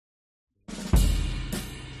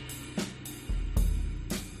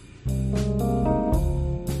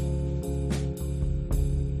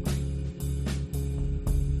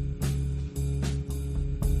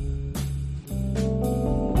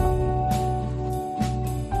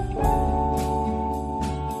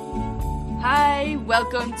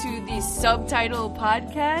welcome to the Subtitle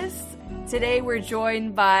Podcast. Today we're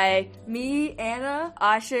joined by me, Anna,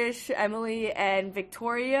 Ashish, Emily, and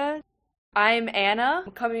Victoria. I'm Anna,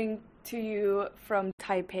 coming to you from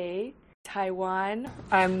Taipei, Taiwan.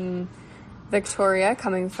 I'm Victoria,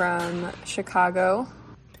 coming from Chicago.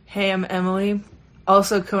 Hey, I'm Emily,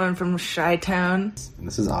 also coming from Chi-Town. And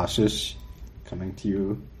this is Ashish, coming to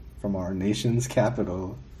you from our nation's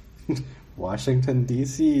capital, Washington,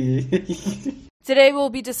 D.C. Today we'll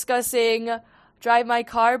be discussing Drive My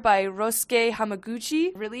Car by Ryosuke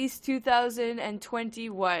Hamaguchi, released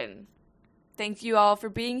 2021. Thank you all for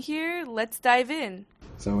being here. Let's dive in.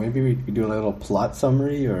 So maybe we do a little plot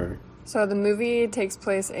summary, or... So the movie takes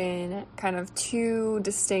place in kind of two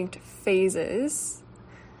distinct phases.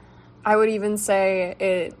 I would even say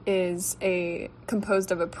it is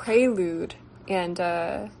composed of a prelude, and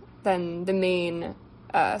then the main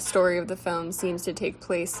story of the film seems to take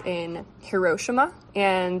place in Hiroshima.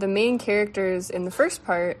 And the main characters in the first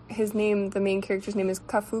part, the main character's name is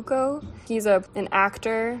Kafuko. He's an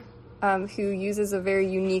actor who uses a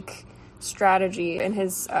very unique strategy in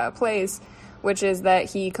his plays, which is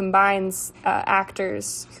that he combines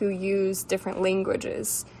actors who use different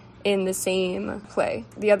languages in the same play.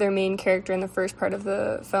 The other main character in the first part of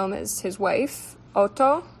the film is his wife,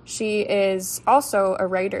 Oto. She is also a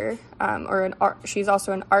writer, she's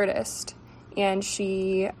also an artist, and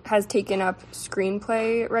she has taken up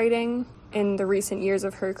screenplay writing in the recent years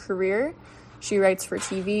of her career. She writes for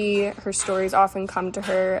TV. Her stories often come to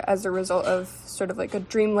her as a result of sort of like a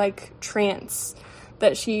dreamlike trance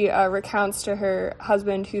that she recounts to her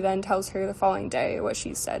husband, who then tells her the following day what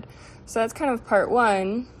she said. So that's kind of part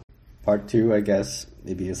one. Part two, I guess,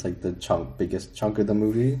 maybe it's like the biggest chunk of the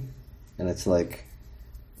movie. And it's like,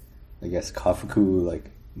 I guess Kafuku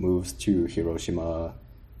moves to Hiroshima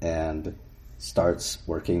and starts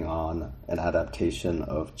working on an adaptation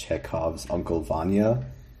of Chekhov's Uncle Vanya,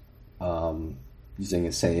 using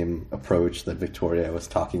the same approach that Victoria was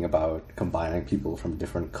talking about, combining people from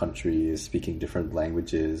different countries, speaking different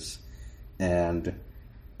languages, and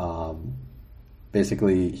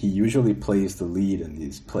basically he usually plays the lead in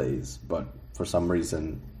these plays, but for some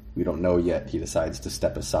reason, we don't know yet, he decides to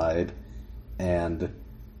step aside, and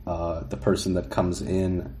the person that comes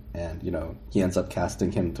in and, he ends up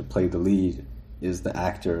casting him to play the lead is the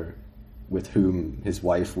actor with whom his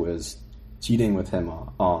wife was cheating with him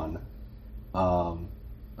on,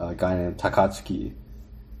 a guy named Takatsuki.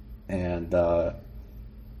 And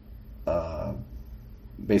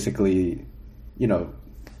basically,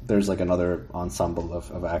 there's another ensemble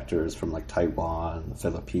of actors from Taiwan, the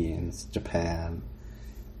Philippines, Japan,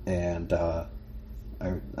 and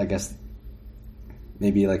I guess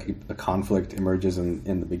maybe a conflict emerges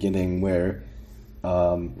in the beginning where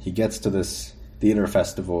he gets to this theater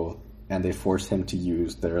festival and they force him to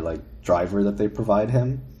use their driver that they provide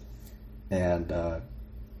him, and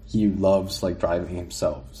he loves driving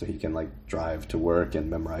himself, so he can drive to work and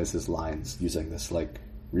memorize his lines using this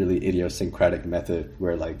really idiosyncratic method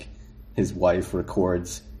where his wife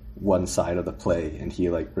records one side of the play and he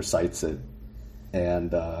recites it,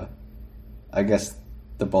 and I guess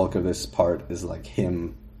the bulk of this part is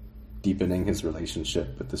him deepening his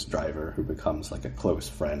relationship with this driver, who becomes a close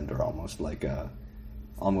friend, or almost like a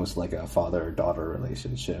father-daughter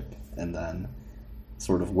relationship, and then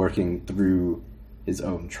sort of working through his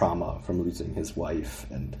own trauma from losing his wife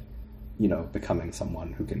and, becoming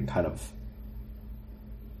someone who can kind of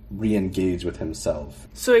re-engage with himself.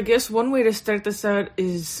 So I guess one way to start this out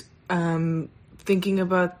is thinking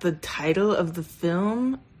about the title of the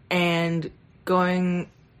film and going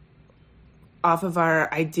off of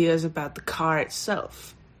our ideas about the car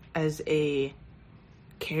itself as a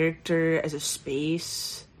character, as a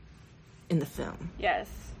space in the film. Yes.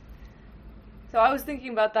 So I was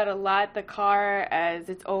thinking about that a lot, the car as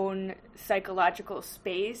its own psychological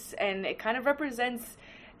space, and it kind of represents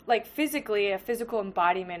physically a physical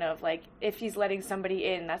embodiment of if he's letting somebody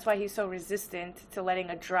in. That's why he's so resistant to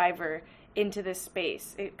letting a driver into this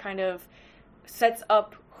space. It kind of sets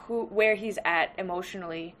up where he's at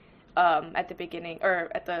emotionally at the beginning, or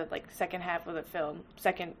at the second half of the film,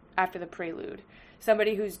 after the prelude.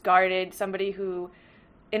 Somebody who's guarded, somebody who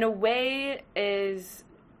in a way is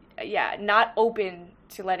not open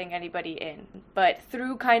to letting anybody in, but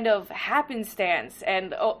through kind of happenstance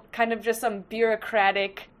and kind of just some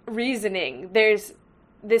bureaucratic reasoning, there's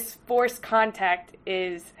this forced contact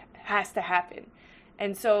has to happen.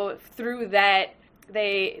 And so through that,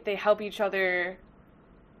 they help each other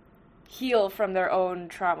heal from their own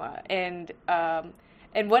trauma. And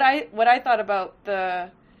what I thought about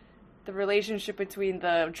the relationship between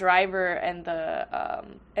the driver and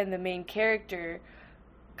the main character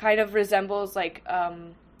kind of resembles like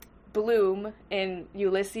Bloom in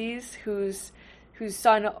Ulysses, whose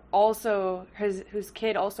son also whose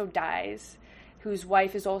kid also dies, whose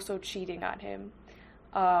wife is also cheating on him,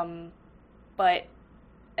 but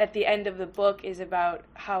at the end of the book is about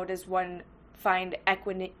how does one find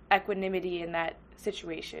equanimity in that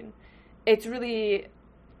situation. It's really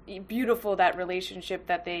beautiful, that relationship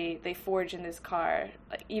that they forge in this car.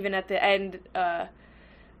 Like, even at the end,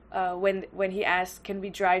 when he asks, can we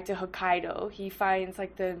drive to Hokkaido, he finds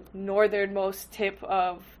like the northernmost tip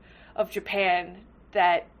of Japan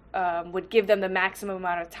that would give them the maximum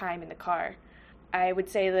amount of time in the car. I would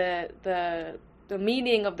say the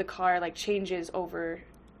meaning of the car like changes over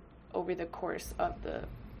the course of the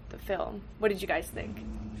film. What did you guys think?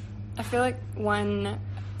 I feel like one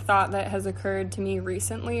thought that has occurred to me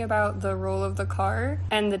recently about the role of the car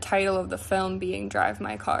and the title of the film being Drive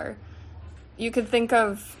My Car. You could think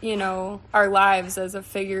of, our lives as a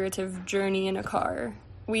figurative journey in a car.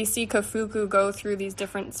 We see Kafuku go through these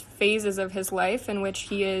different phases of his life in which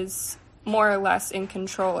he is more or less in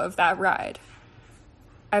control of that ride.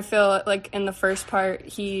 I feel like in the first part,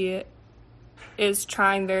 he is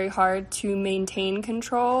trying very hard to maintain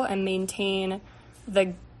control and maintain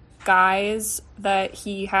the guise that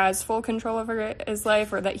he has full control over his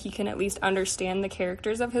life, or that he can at least understand the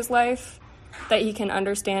characters of his life, that he can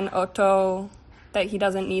understand Otto, that he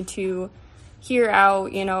doesn't need to hear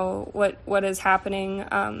out, what is happening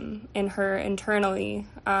in her internally.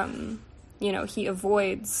 He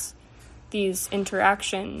avoids these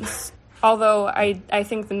interactions. Although I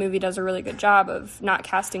think the movie does a really good job of not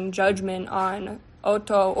casting judgment on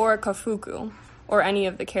Otto or Kafuku or any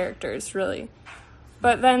of the characters, really.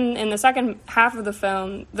 But then in the second half of the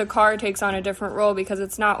film, the car takes on a different role, because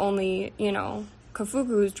it's not only, Kafuku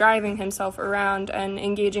who's driving himself around and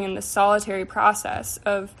engaging in the solitary process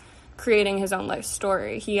of creating his own life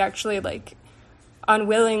story. He actually,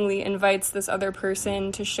 unwillingly invites this other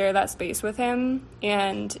person to share that space with him,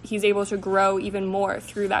 and he's able to grow even more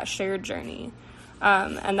through that shared journey,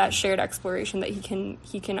 and that shared exploration that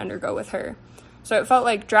he can undergo with her. So it felt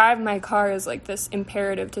like Drive My Car is like this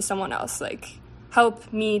imperative to someone else, like,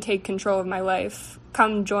 help me take control of my life,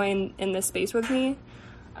 come join in this space with me.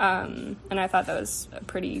 And I thought that was a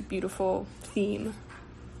pretty beautiful theme.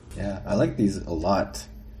 Yeah, I like these a lot.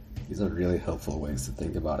 These are really helpful ways to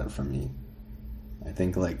think about it for me. I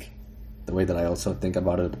think, the way that I also think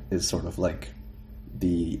about it is sort of,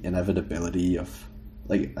 the inevitability of,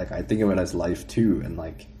 I think of it as life, too, and,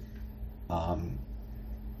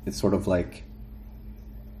 it's sort of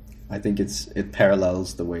I think it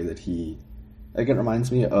parallels the way that he, it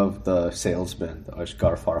reminds me of The Salesman, the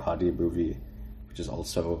Ashghar Farhadi movie, which is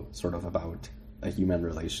also sort of about a human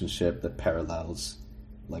relationship that parallels,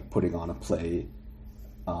 putting on a play.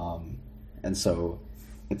 And so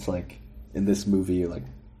it's in this movie,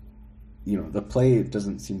 the play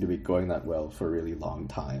doesn't seem to be going that well for a really long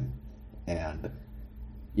time. And,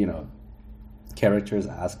 characters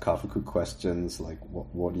ask Kafuku questions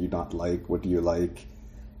what do you not like? What do you like?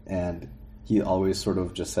 And he always sort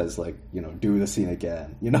of just says, do the scene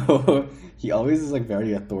again. He always is,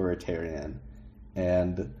 very authoritarian.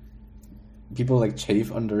 And people,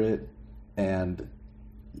 chafe under it. And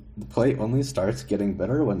the play only starts getting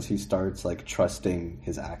better once he starts, trusting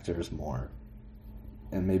his actors more.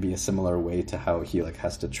 And maybe a similar way to how he,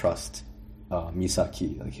 has to trust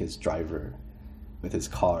Misaki, his driver, with his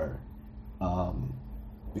car.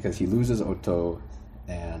 Because he loses Otto,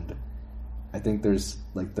 and I think there's,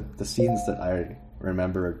 the scenes that I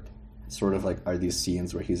remember sort of, are these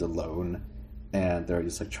scenes where he's alone, and there are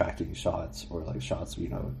these, tracking shots, or, shots,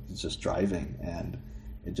 he's just driving, and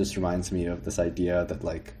it just reminds me of this idea that,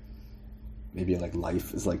 maybe,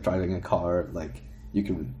 life is like driving a car, you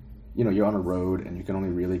can, you're on a road, and you can only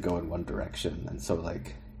really go in one direction, and so,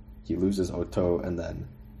 he loses Otto, and then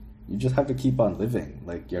you just have to keep on living,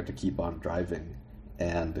 you have to keep on driving,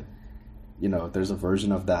 and, there's a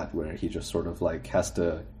version of that where he just sort of, has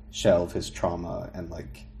to shelve his trauma and,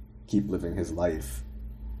 keep living his life.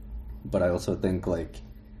 But I also think,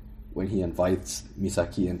 when he invites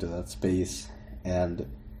Misaki into that space and,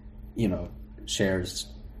 shares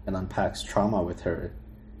and unpacks trauma with her,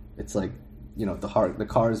 it's the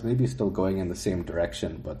car is maybe still going in the same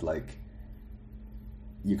direction, but,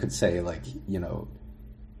 you could say,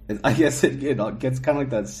 I guess it gets kind of like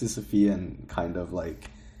that Sisyphean kind of,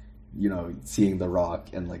 seeing the rock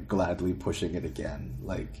and, gladly pushing it again.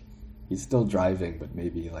 He's still driving, but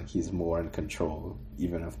maybe, he's more in control,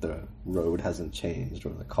 even if the road hasn't changed or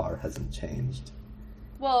the car hasn't changed.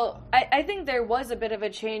 Well, I think there was a bit of a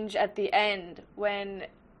change at the end when,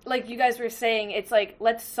 you guys were saying, it's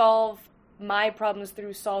let's solve my problems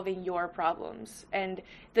through solving your problems. And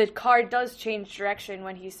the car does change direction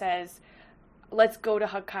when he says, let's go to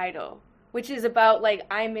Hokkaido, which is about, like,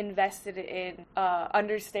 I'm invested in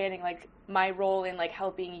understanding, like, my role in, like,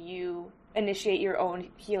 helping you initiate your own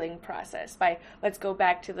healing process by, let's go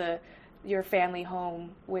back to your family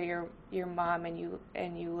home where your mom and you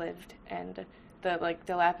lived, and the, like,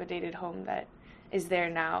 dilapidated home that is there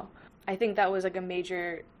now. I think that was, like, a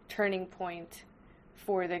major turning point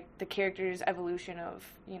for the character's evolution of,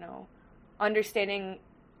 you know, understanding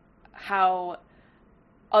how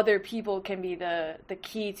other people can be the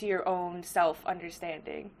key to your own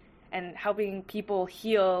self-understanding, and helping people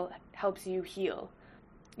heal helps you heal.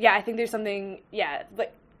 Yeah, I think there's something,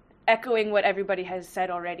 like, echoing what everybody has said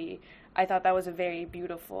already. I thought that was a very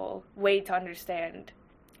beautiful way to understand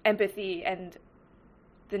empathy and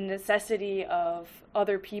the necessity of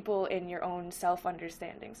other people in your own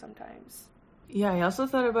self-understanding sometimes. Yeah, I also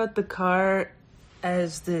thought about the car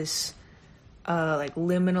as this, like,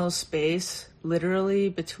 liminal space, literally,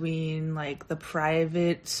 between, like, the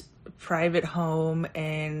private home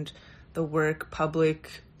and the work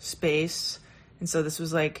public space. And so this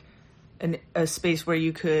was, like, a space where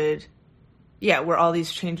you could, where all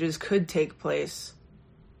these changes could take place.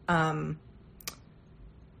 And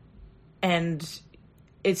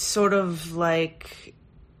it's sort of like,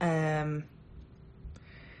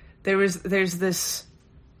 there's this,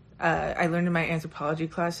 I learned in my anthropology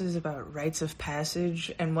classes about rites of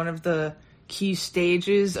passage, and one of the key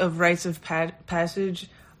stages of rites of passage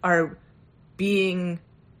are being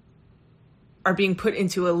put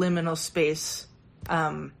into a liminal space,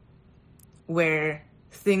 where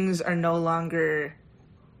things are no longer,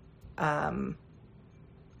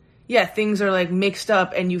 things are, like, mixed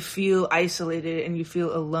up, and you feel isolated and you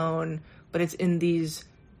feel alone, but it's in these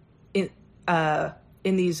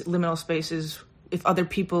liminal spaces. If other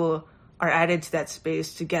people are added to that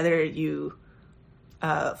space, together you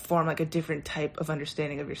form, like, a different type of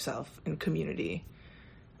understanding of yourself and community.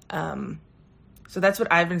 So that's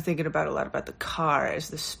what I've been thinking about a lot, about the car as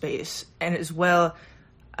the space. And as well,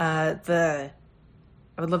 I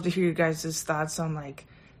would love to hear you guys' thoughts on, like,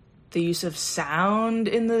 the use of sound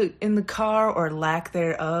in the car, or lack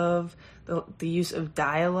thereof, the use of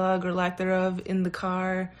dialogue or lack thereof in the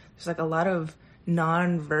car. There's, like, a lot of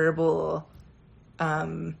non-verbal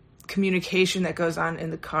communication that goes on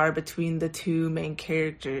in the car between the two main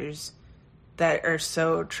characters that are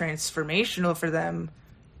so transformational for them,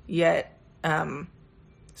 yet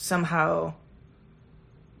somehow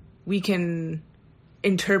we can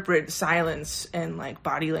interpret silence and, like,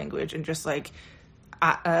 body language and just, like,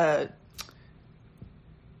 eye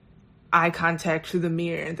contact through the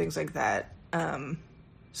mirror and things like that.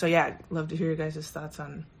 So yeah, I'd love to hear your guys' thoughts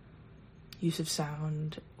on use of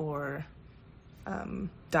sound, or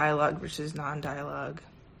dialogue versus non-dialogue.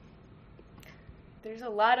 There's a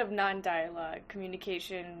lot of non-dialogue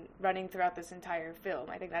communication running throughout this entire film.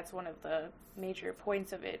 I think that's one of the major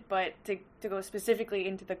points of it. But to go specifically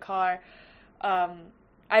into the car,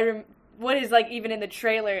 what is, like, even in the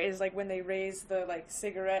trailer is, like, when they raise the, like,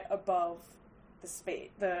 cigarette above the space,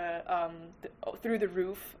 through the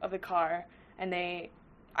roof of the car, and it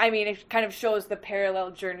kind of shows the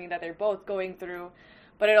parallel journey that they're both going through,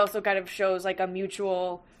 but it also kind of shows, like, a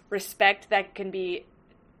mutual respect that can be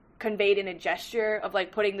conveyed in a gesture of,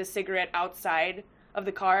 like, putting the cigarette outside of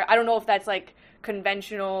the car. I don't know if that's, like,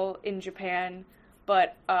 conventional in Japan,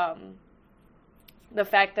 but the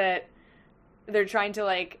fact that they're trying to,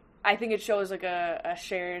 like, I think it shows, like, a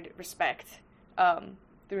shared respect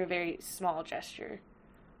through a very small gesture.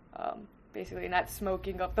 Basically not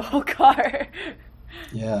smoking up the whole car.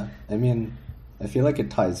 Yeah, I mean, I feel like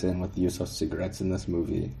it ties in with the use of cigarettes in this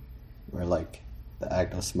movie, where, like, the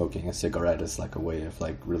act of smoking a cigarette is, like, a way of,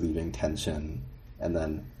 like, relieving tension, and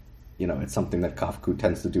then, you know, it's something that Kafku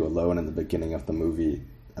tends to do alone in the beginning of the movie,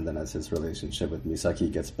 and then as his relationship with Misaki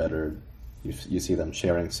gets better, you see them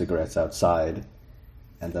sharing cigarettes outside,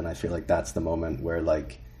 and then I feel like that's the moment where,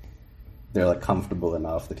 like, they're, like, comfortable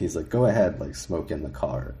enough that he's like, go ahead, like, smoke in the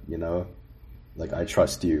car, you know? Like, I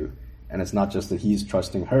trust you. And it's not just that he's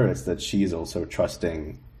trusting her, it's that she's also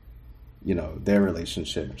trusting, you know, their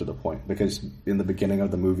relationship to the point. Because in the beginning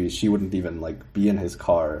of the movie, she wouldn't even, like, be in his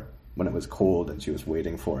car when it was cold and she was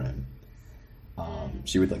waiting for him.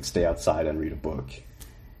 She would, like, stay outside and read a book.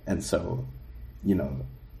 And so, you know,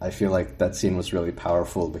 I feel like that scene was really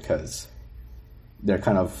powerful because they're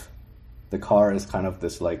kind of, the car is kind of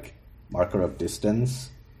this, like, marker of distance.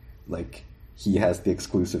 Like, he has the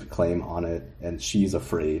exclusive claim on it, and she's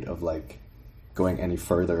afraid of, like, going any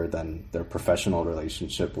further than their professional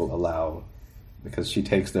relationship will allow, because she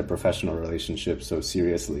takes their professional relationship so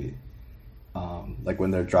seriously. Like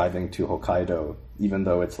when they're driving to Hokkaido, even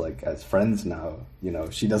though it's like as friends now,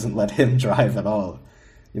 she doesn't let him drive at all.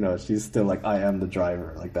 She's still like, I am the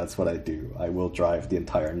driver. Like, that's what I do. I will drive the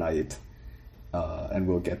entire night, and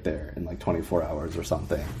we'll get there in like 24 hours or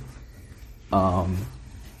something.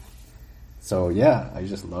 So yeah, I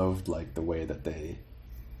just loved like the way that they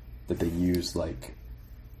use like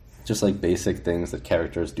just like basic things that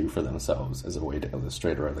characters do for themselves as a way to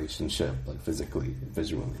illustrate a relationship, like physically,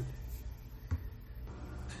 visually.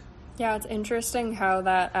 Yeah, it's interesting how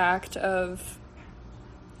that act of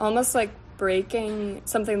almost like breaking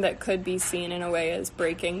something that could be seen in a way as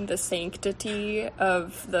breaking the sanctity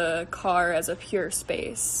of the car as a pure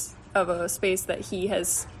space, of a space that he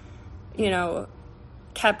has,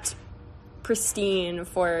 kept pristine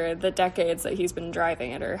for the decades that he's been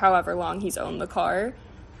driving it, or however long he's owned the car,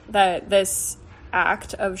 that this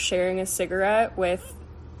act of sharing a cigarette with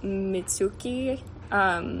Mitsuki,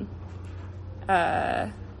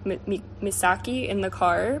 Misaki in the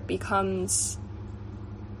car becomes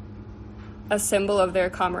a symbol of their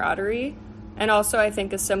camaraderie, and also I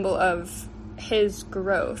think a symbol of his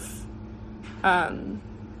growth,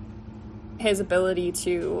 his ability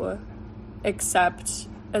to accept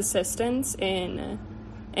assistance in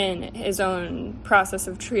his own process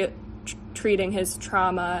of treating his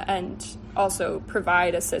trauma, and also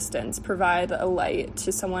provide assistance, provide a light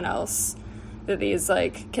to someone else, that these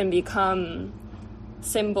like can become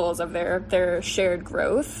symbols of their shared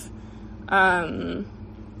growth.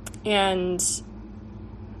 And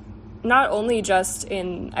not only just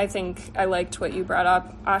in, I think I liked what you brought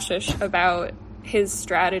up, Ashish, about his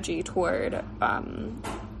strategy toward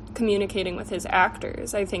communicating with his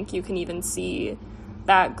actors. I think you can even see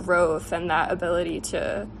that growth and that ability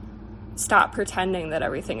to stop pretending that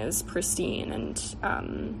everything is pristine, and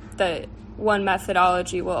that one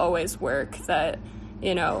methodology will always work, that,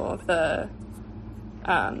 the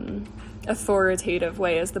authoritative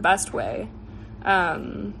way is the best way.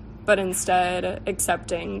 But instead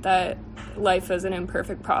accepting that life is an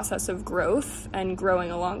imperfect process of growth and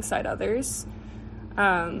growing alongside others.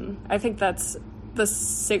 I think the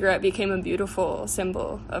cigarette became a beautiful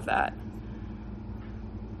symbol of that.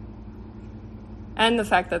 And the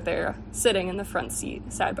fact that they're sitting in the front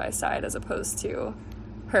seat side by side, as opposed to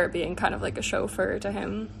her being kind of like a chauffeur to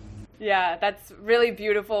him. Yeah, that's really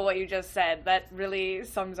beautiful what you just said. That really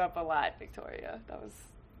sums up a lot, Victoria. That was...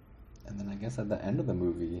 And then I guess at the end of the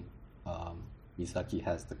movie, Misaki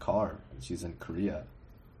has the car, and she's in Korea.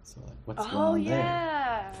 So, like, what's going on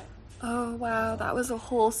there? Oh, wow, that was a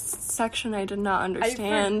whole section I did not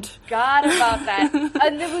understand. I forgot about that.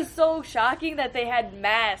 And it was so shocking that they had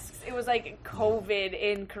masks. It was like COVID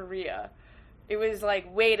in Korea. It was like,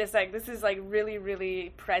 wait a sec, this is like really,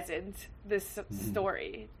 really present, this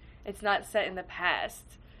story. It's not set in the past.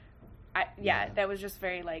 That was just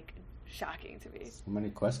very like shocking to me. So many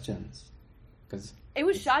questions. It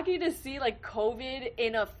was shocking to see like COVID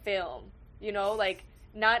in a film, like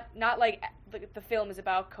not like the film is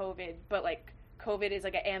about COVID, but like COVID is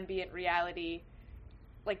like an ambient reality,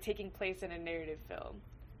 like taking place in a narrative film.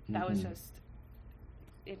 That was just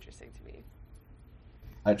interesting to me.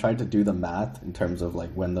 I tried to do the math in terms of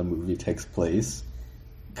like when the movie takes place,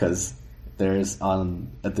 because there's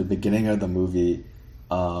at the beginning of the movie,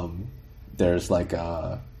 there's like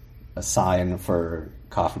a sign for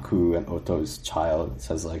Kafuku and Oto's child. It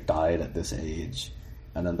says like died at this age,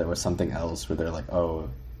 and then there was something else where they're like, oh,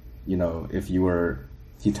 if you were,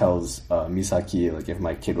 he tells Misaki, like, if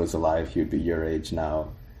my kid was alive, he would be your age now.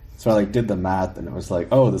 So I like did the math, and it was like,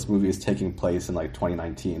 oh, this movie is taking place in like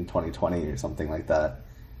 2019, 2020 or something like that.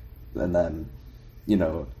 And then,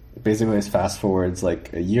 basically it's fast forwards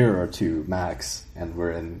like a year or two max, and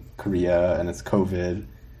we're in Korea and it's COVID.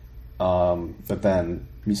 But then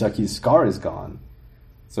Misaki's scar is gone.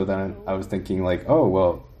 So then I was thinking like, oh,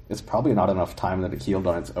 well, it's probably not enough time that it healed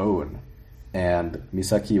on its own. And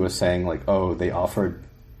Misaki was saying like, oh, the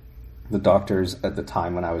doctors at the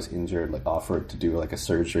time when I was injured, like offered to do like a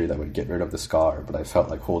surgery that would get rid of the scar, but I felt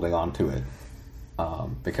like holding on to it,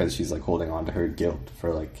 because she's like holding on to her guilt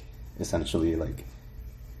for like essentially like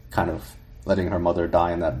kind of letting her mother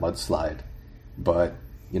die in that mudslide. But,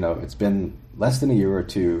 it's been less than a year or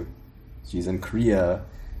two. She's in Korea.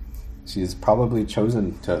 She's probably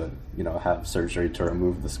chosen to, have surgery to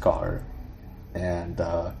remove the scar. And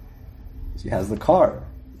she has the car,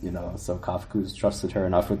 so Kafuku's trusted her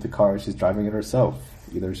enough with the car. She's driving it herself.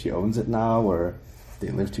 Either she owns it now, or they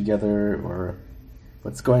live together, or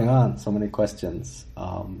what's going on? So many questions.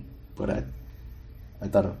 But I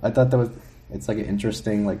thought that was, it's like an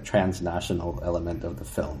interesting like transnational element of the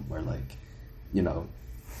film where like,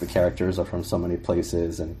 the characters are from so many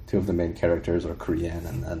places, and two of the main characters are Korean,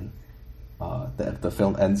 and then the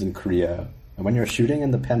film ends in Korea. And when you're shooting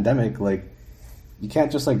in the pandemic, like, you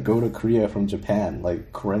can't just like go to Korea from Japan.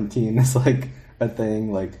 Like, quarantine is like a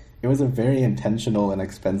thing. Like, it was a very intentional and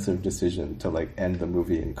expensive decision to like end the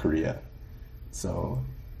movie in Korea. So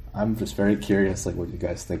I'm just very curious, like, what you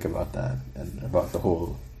guys think about that and about the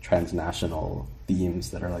whole transnational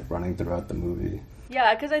themes that are like running throughout the movie.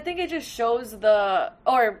 Yeah, because I think it just shows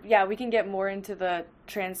we can get more into the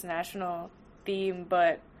transnational theme,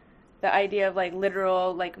 but the idea of like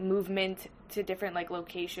literal like movement to different like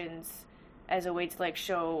locations as a way to like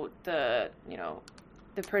show the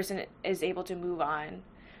person is able to move on.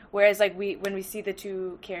 Whereas like when we see the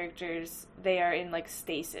two characters, they are in like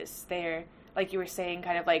stasis. They're, like you were saying,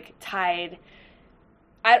 kind of like tied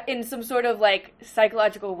in some sort of like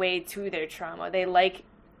psychological way to their trauma. They like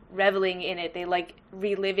reveling in it. They like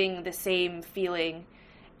reliving the same feeling.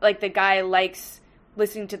 Like, the guy likes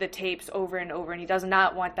listening to the tapes over and over, and he does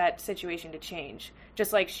not want that situation to change.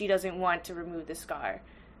 Just like she doesn't want to remove the scar.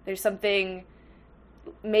 There's something,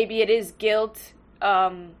 maybe it is guilt,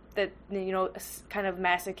 that, kind of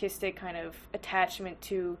masochistic kind of attachment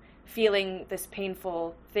to feeling this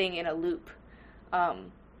painful thing in a loop,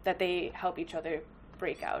 that they help each other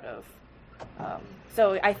break out of.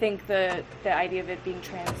 So I think the idea of it being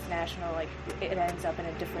transnational, like, it ends up in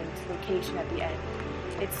a different location at the end.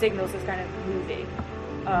 It signals this kind of moving,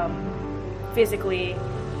 physically,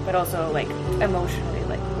 but also like emotionally,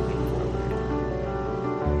 like moving forward.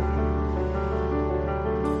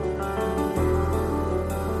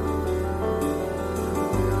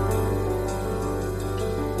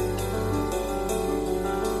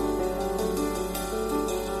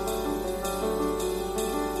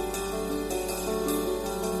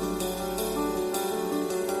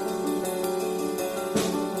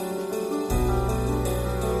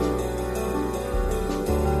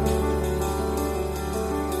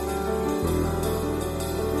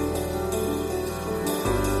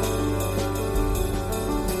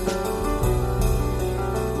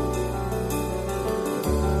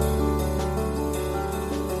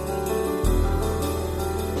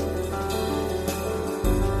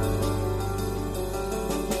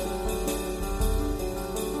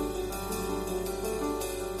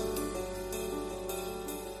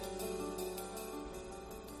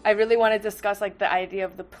 I really want to discuss like the idea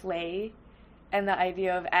of the play and the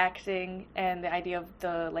idea of acting and the idea of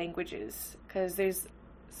the languages, because there's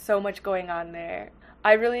so much going on there.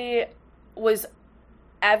 I really was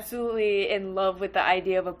absolutely in love with the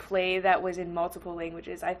idea of a play that was in multiple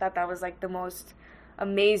languages. I thought that was like the most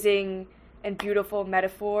amazing and beautiful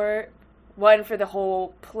metaphor, one for the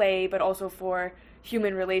whole play, but also for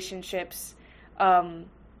human relationships,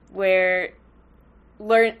 where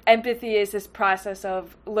empathy is this process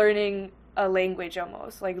of learning a language,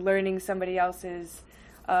 almost like learning somebody else's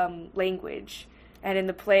language. And in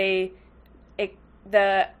the play,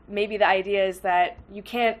 maybe the idea is that you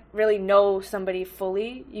can't really know somebody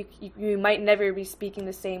fully. You might never be speaking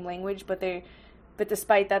the same language, but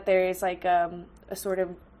despite that, there is like a sort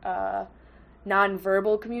of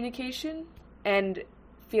non-verbal communication and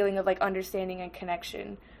feeling of like understanding and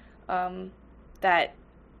connection that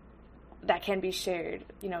can be shared,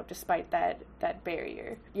 despite that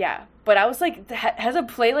barrier. Yeah. But I was like, has a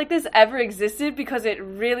play like this ever existed? Because it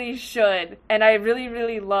really should. And I really,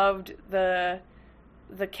 really loved the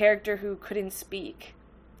character who couldn't speak,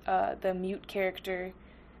 the mute character,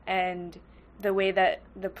 and the way that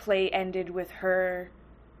the play ended with her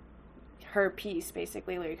piece,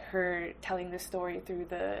 basically, like her telling the story through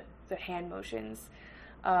the hand motions.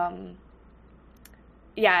 Yeah,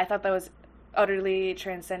 I thought that was utterly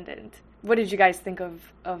transcendent. What did you guys think of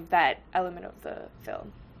that element of the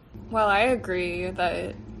film? Well, I agree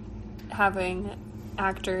that having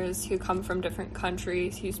actors who come from different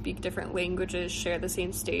countries, who speak different languages, share the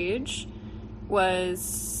same stage was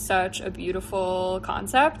such a beautiful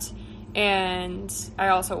concept. And I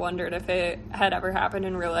also wondered if it had ever happened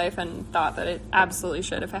in real life, and thought that it absolutely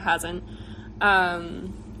should if it hasn't. I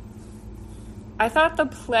thought the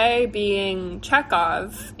play being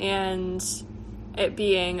Chekhov and it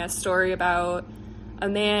being a story about a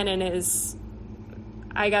man in his,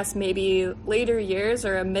 I guess, maybe later years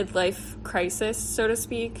or a midlife crisis, so to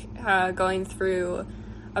speak, going through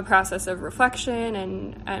a process of reflection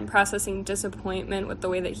and processing disappointment with the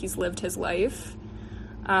way that he's lived his life,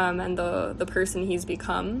 and the person he's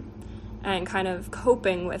become, and kind of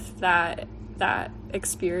coping with that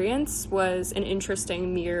experience was an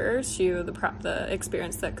interesting mirror to the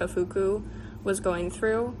experience that Kafuku was going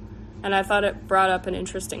through. And I thought it brought up an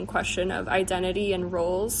interesting question of identity and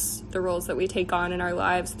roles, the roles that we take on in our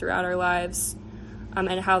lives, throughout our lives,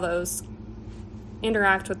 and how those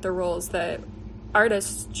interact with the roles that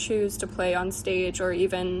artists choose to play on stage, or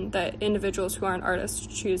even that individuals who aren't artists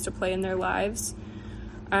choose to play in their lives.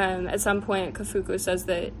 At some point, Kafuku says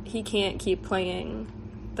that he can't keep playing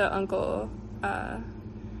the uncle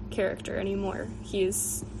character anymore.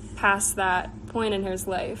 He's past that point in his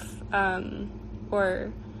life,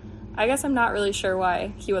 or I guess I'm not really sure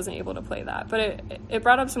why he wasn't able to play that, but it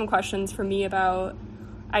brought up some questions for me about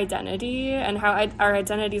identity and how our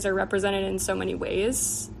identities are represented in so many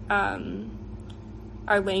ways.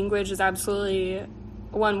 Our language is absolutely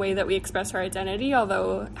one way that we express our identity,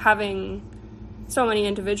 although having so many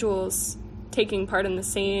individuals taking part in the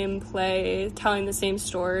same play, telling the same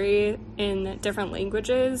story in different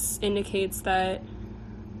languages indicates that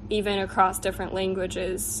even across different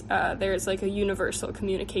languages, there's like a universal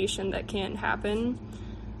communication that can happen.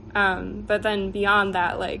 But then beyond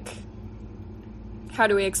that, like, how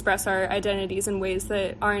do we express our identities in ways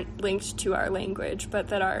that aren't linked to our language, but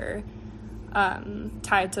that are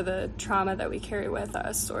tied to the trauma that we carry with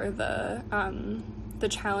us, or the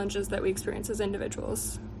challenges that we experience as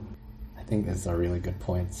individuals? I think it's a really good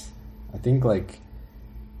point. I think, like,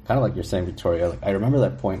 kind of like you're saying, Victoria, like, I remember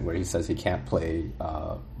that point where he says he can't play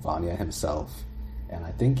Vanya himself, and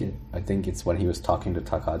I think it's when he was talking to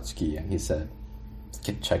Takatsuki, and he said,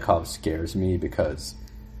 Chekhov scares me because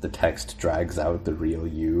the text drags out the real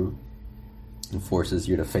you and forces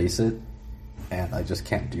you to face it, and I just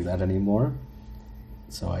can't do that anymore.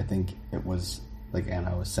 So I think it was, like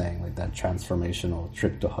Anna was saying, like that transformational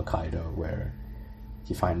trip to Hokkaido where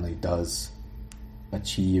he finally does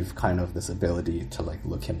achieve kind of this ability to like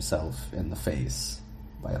look himself in the face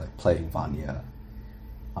by like playing Vanya.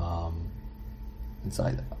 And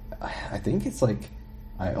so I think it's like,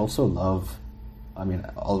 I also love, I mean,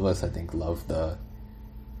 all of us I think love the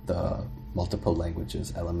multiple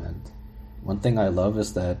languages element. One thing I love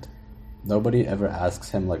is that nobody ever asks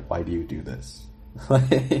him like, why do you do this?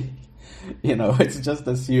 Like, you know, it's just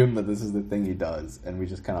assumed that this is the thing he does, and we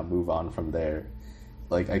just kind of move on from there.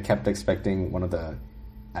 Like, I kept expecting one of the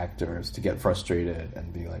actors to get frustrated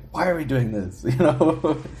and be like, why are we doing this? You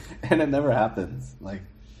know? And it never happens. Like,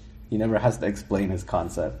 he never has to explain his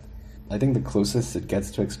concept. I think the closest it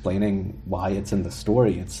gets to explaining why it's in the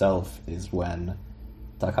story itself is when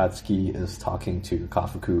Takatsuki is talking to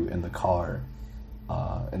Kafuku in the car,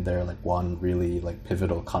 and they're like one really like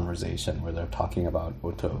pivotal conversation where they're talking about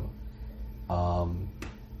Oto.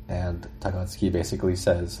 And Takatsuki basically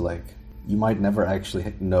says, like, you might never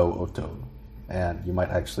actually know Oto, and you might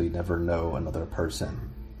actually never know another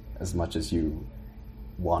person as much as you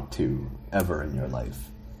want to ever in your life.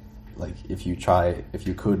 Like, if you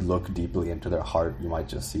could look deeply into their heart, you might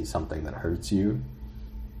just see something that hurts you.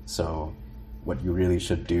 So what you really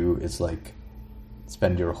should do is like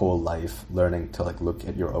spend your whole life learning to like look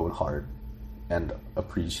at your own heart and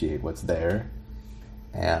appreciate what's there.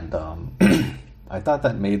 And I thought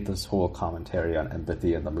that made this whole commentary on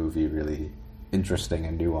empathy in the movie really interesting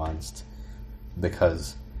and nuanced,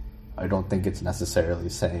 because I don't think it's necessarily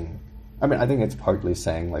saying, I mean, I think it's partly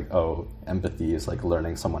saying like, oh, empathy is like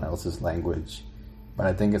learning someone else's language, but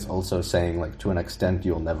I think it's also saying like, to an extent,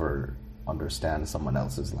 you'll never understand someone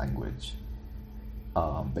else's language,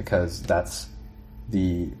 because that's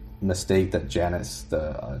the mistake that Janice,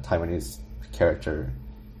 the Taiwanese character,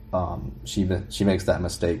 she makes that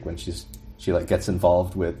mistake when she like gets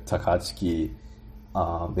involved with Takatsuki.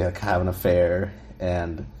 They like have an affair,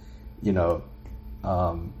 and you know,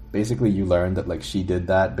 basically you learn that like she did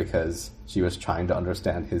that because she was trying to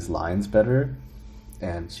understand his lines better,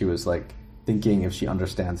 and she was like thinking if she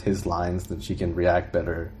understands his lines then she can react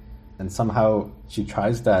better, and somehow she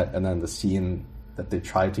tries that, and then the scene that they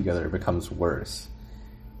try together becomes worse,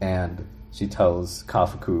 and she tells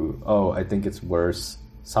Kafuku, oh, I think it's worse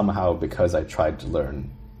somehow because I tried to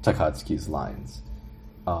learn Takatsuki's lines,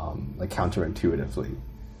 like counterintuitively.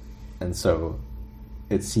 And so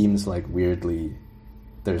it seems like weirdly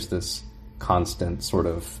there's this constant sort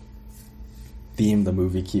of theme the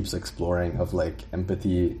movie keeps exploring of like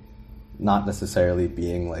empathy not necessarily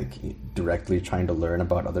being like directly trying to learn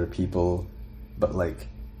about other people, but like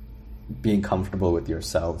being comfortable with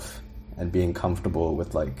yourself and being comfortable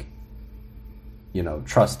with like, you know,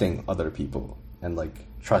 trusting other people and like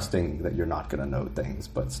trusting that you're not going to know things,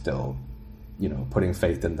 but still, you know, putting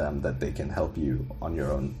faith in them that they can help you on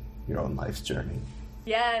your own life's journey.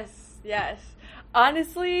 Yes.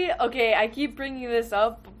 Honestly, okay, I keep bringing this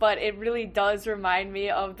up, but it really does remind me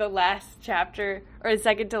of the last chapter, or the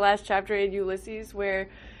second to last chapter in Ulysses, where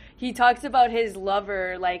he talks about his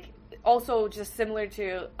lover, like, also just similar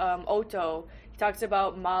to Oto. He talks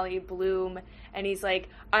about Molly Bloom, and he's like,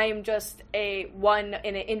 I am just a one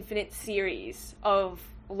in an infinite series of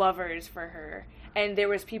lovers for her. And there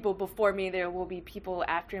was people before me, there will be people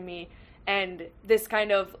after me. And this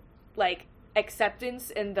kind of, like,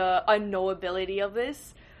 acceptance and the unknowability of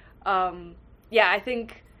this, I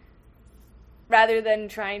think rather than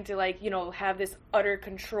trying to, like, you know, have this utter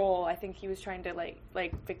control, I think he was trying to,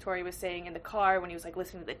 like Victoria was saying in the car when he was, like,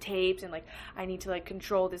 listening to the tapes and, like, I need to, like,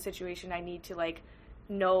 control the situation. I need to, like,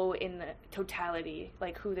 know in the totality,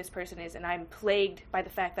 like, who this person is. And I'm plagued by the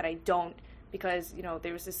fact that I don't, because, you know,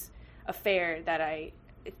 there was this affair that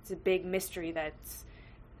it's a big mystery that's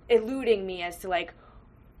eluding me as to, like,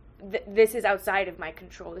 this is outside of my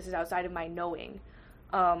control. This is outside of my knowing.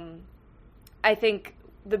 I think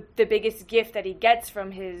the biggest gift that he gets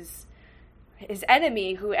from his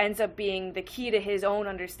enemy, who ends up being the key to his own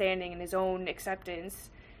understanding and his own acceptance,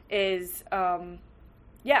 is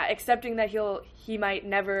accepting that he might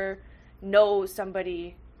never know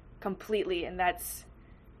somebody completely, and that's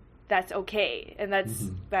okay, and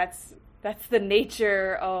that's the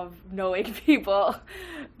nature of knowing people,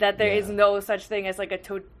 that there is no such thing as, like, a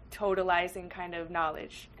totalizing kind of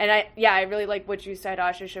knowledge. And I really like what you said,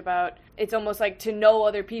 Ashish, about it's almost like to know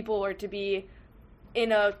other people or to be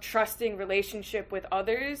in a trusting relationship with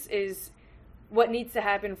others is what needs to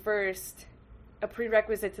happen first. A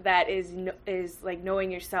prerequisite to that is like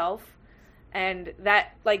knowing yourself, and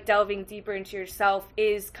that, like, delving deeper into yourself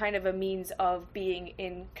is kind of a means of being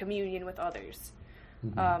in communion with others.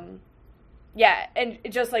 And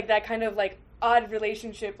just like that kind of, like, odd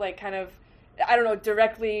relationship, like, kind of, I don't know,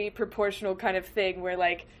 directly proportional kind of thing where,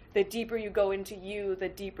 like, the deeper you go into you, the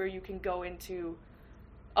deeper you can go into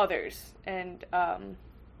others. And I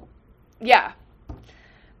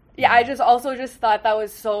just thought that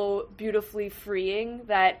was so beautifully freeing,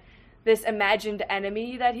 that this imagined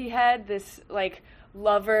enemy that he had, this, like,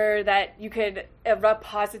 lover that you could, a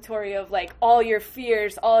repository of, like, all your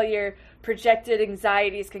fears, all your projected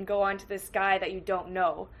anxieties can go onto this guy that you don't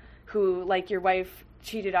know, who, like, your wife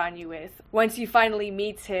cheated on you with. Once you finally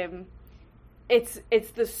meet him, it's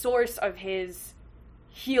the source of his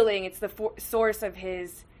healing. It's the source of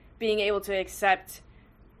his being able to accept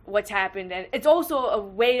what's happened, and it's also a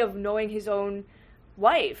way of knowing his own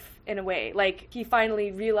wife, in a way. Like, he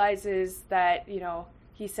finally realizes that, you know,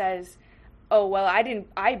 he says, oh, well,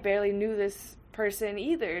 I barely knew this person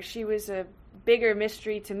either. She was a bigger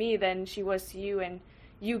mystery to me than she was to you, and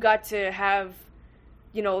you got to have,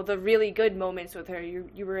 you know, the really good moments with her.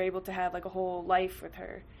 You were able to have, like, a whole life with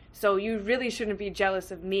her. So you really shouldn't be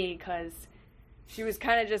jealous of me, because she was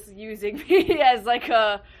kind of just using me as, like,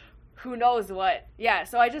 a who knows what. Yeah,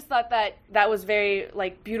 so I just thought that was very,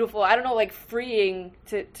 like, beautiful. I don't know, like, freeing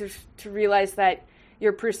to realize that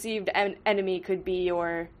your perceived enemy could be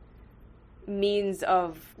your means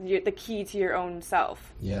of the key to your own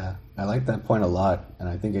self. Yeah, I like that point a lot, and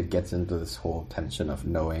I think it gets into this whole tension of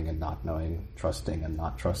knowing and not knowing, trusting and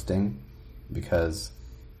not trusting, because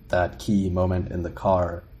that key moment in the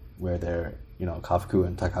car where they're, you know, Kafuku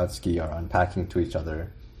and Takatsuki are unpacking to each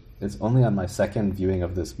other, it's only on my second viewing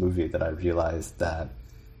of this movie that I realized that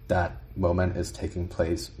that moment is taking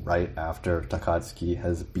place right after Takatsuki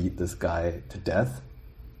has beat this guy to death,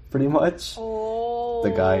 pretty much. Oh,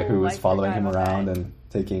 the guy who was following him around and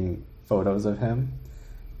taking photos of him.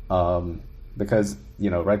 Because,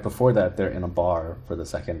 you know, right before that, they're in a bar for the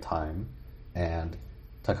second time, and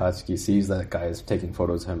Takatsuki sees that guy is taking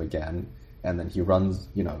photos of him again, and then he runs,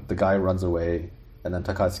 you know, the guy runs away, and then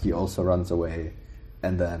Takatsuki also runs away,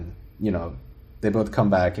 and then, you know, they both come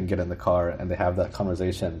back and get in the car, and they have that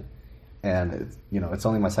conversation, and, it's, you know, it's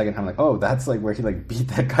only my second time, like, oh, that's, like, where he, like, beat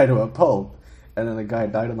that guy to a pulp, and then the guy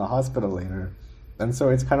died in the hospital later. And so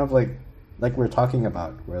it's kind of like we're talking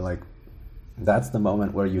about, where, like, that's the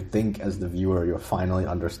moment where you think, as the viewer, you're finally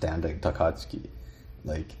understanding Takatsuki.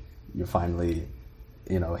 Like, you finally,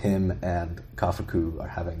 you know, him and Kafuku are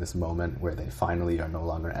having this moment where they finally are no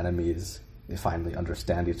longer enemies. They finally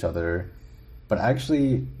understand each other. But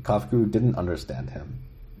actually, Kafuku didn't understand him,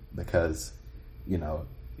 because, you know,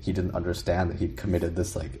 he didn't understand that he'd committed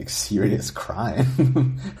this, like, serious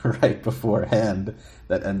crime right beforehand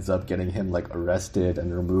that ends up getting him, like, arrested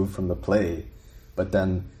and removed from the play. But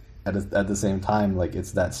then, at the same time, like,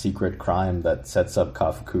 it's that secret crime that sets up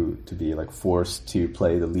Kafuku to be, like, forced to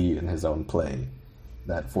play the lead in his own play.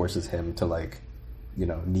 That forces him to, like, you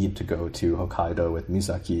know, need to go to Hokkaido with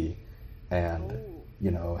Misaki and, you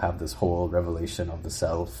know, have this whole revelation of the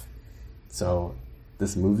self. So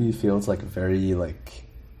this movie feels like very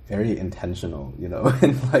intentional, you know,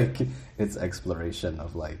 in, like, its exploration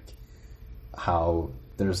of, like, how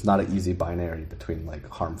there's not an easy binary between like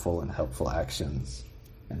harmful and helpful actions,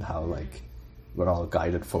 and how like we're all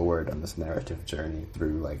guided forward on this narrative journey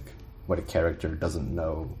through like what a character doesn't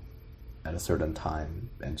know at a certain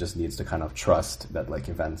time and just needs to kind of trust that like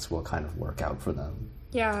events will kind of work out for them.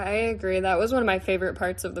 Yeah, I agree. That was one of my favorite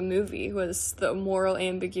parts of the movie, was the moral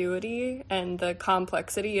ambiguity and the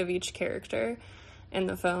complexity of each character in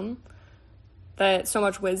the film. That so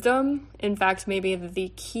much wisdom, in fact, maybe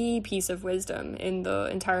the key piece of wisdom in the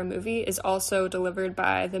entire movie, is also delivered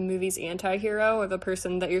by the movie's anti-hero, or the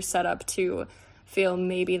person that you're set up to feel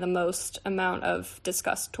maybe the most amount of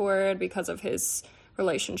disgust toward because of his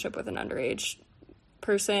relationship with an underage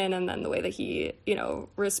person, and then the way that he, you know,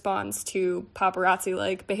 responds to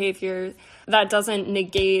paparazzi-like behavior. That doesn't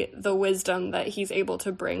negate the wisdom that he's able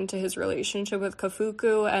to bring to his relationship with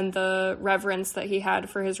Kafuku, and the reverence that he had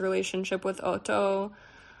for his relationship with Otto.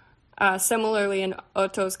 Similarly, in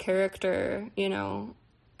Otto's character, you know,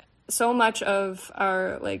 so much of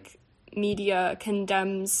our, like, media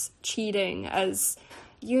condemns cheating as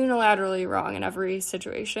unilaterally wrong in every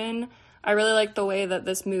situation. I really like the way that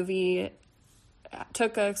this movie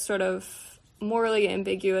took a sort of morally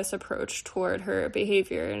ambiguous approach toward her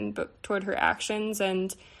behavior and toward her actions,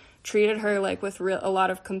 and treated her like with a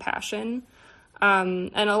lot of compassion,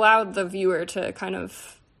 and allowed the viewer to kind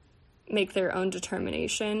of make their own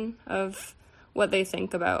determination of what they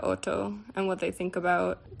think about Otto and what they think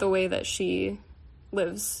about the way that she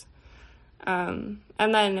lives. And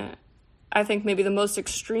then I think maybe the most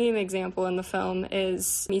extreme example in the film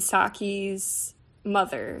is Misaki's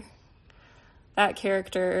mother. That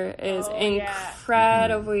character is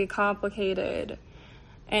incredibly complicated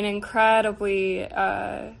and incredibly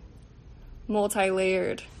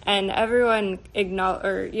multi-layered, and everyone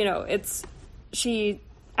she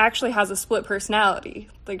actually has a split personality.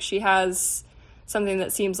 Like, she has something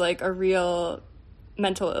that seems like a real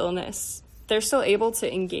mental illness. They're still able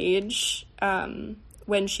to engage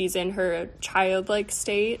when she's in her childlike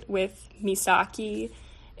state with Misaki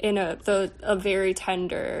in a very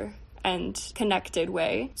tender and connected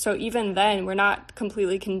way. So even then, we're not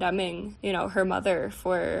completely condemning, you know, her mother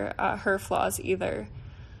for her flaws either.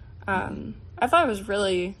 I thought it was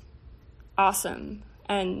really awesome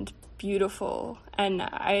and beautiful, and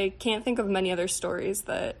I can't think of many other stories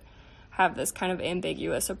that have this kind of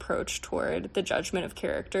ambiguous approach toward the judgment of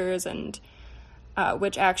characters and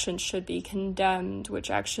which actions should be condemned, which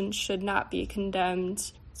actions should not be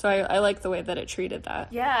condemned. So I like the way that it treated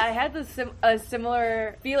that. Yeah, I had a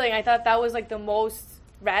similar feeling. I thought that was like the most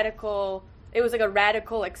radical. It was like a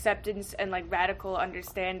radical acceptance and like radical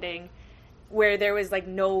understanding, where there was like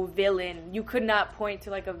no villain. You could not point to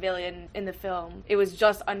like a villain in the film. It was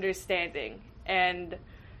just understanding. And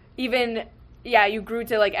even, you grew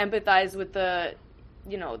to like empathize with the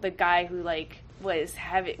guy who like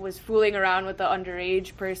was fooling around with the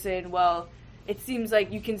underage person. Well, it seems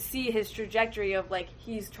like you can see his trajectory of like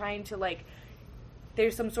he's trying to like,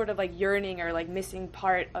 there's some sort of like yearning or like missing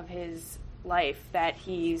part of his life that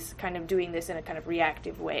he's kind of doing this in a kind of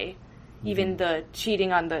reactive way. Mm-hmm. Even the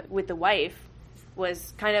cheating with the wife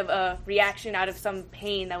was kind of a reaction out of some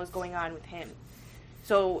pain that was going on with him.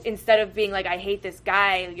 So instead of being like, I hate this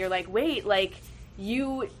guy, you're like, wait, like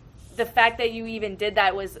the fact that you even did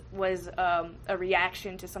that was a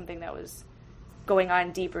reaction to something that was going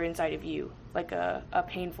on deeper inside of you, like a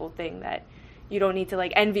painful thing that you don't need to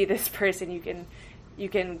like envy this person. You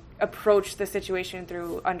can approach the situation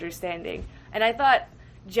through understanding. And I thought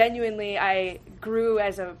genuinely I grew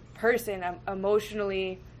as a person. I'm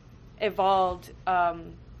emotionally evolved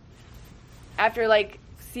after like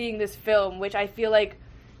seeing this film, which I feel like,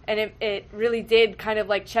 and it really did kind of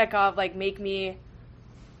like check off, like make me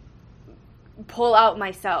pull out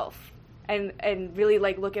myself and really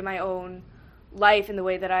like look at my own life in the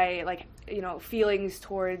way that I like, feelings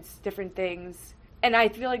towards different things. And I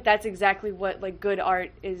feel like that's exactly what like good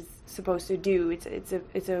art is supposed to do.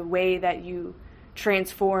 It's a way that you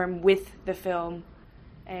transform with the film,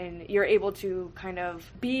 and you're able to kind of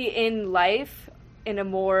be in life in a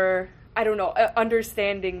more,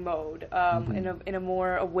 understanding mode, in a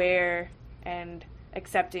more aware and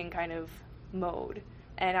accepting kind of mode.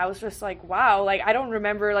 And I was just like, wow, like I don't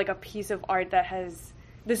remember like a piece of art that has,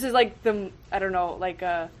 this is like like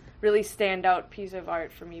a really standout piece of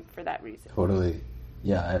art for me for that reason. Totally.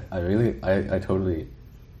 Yeah, I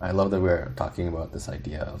love that we're talking about this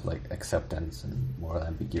idea of like acceptance and moral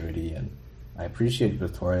ambiguity, and I appreciate,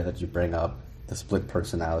 Victoria, that you bring up the split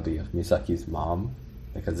personality of Misaki's mom,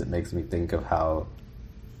 because it makes me think of how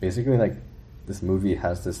basically like this movie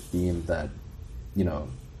has this theme that,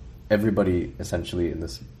 everybody essentially in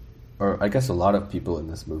this, or I guess a lot of people in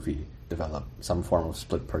this movie develop some form of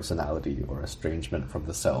split personality or estrangement from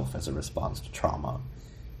the self as a response to trauma.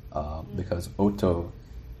 Because Oto,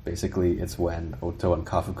 basically, it's when Oto and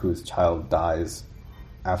Kafuku's child dies.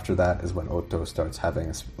 After that is when Oto starts having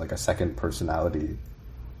a second personality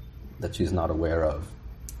that she's not aware of,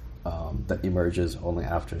 that emerges only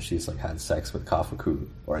after she's like had sex with Kafuku,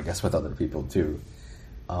 or I guess with other people too.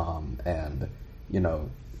 And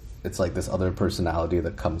it's like this other personality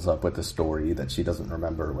that comes up with a story that she doesn't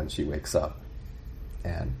remember when she wakes up,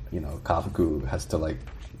 and Kafuku has to like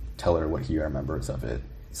tell her what he remembers of it.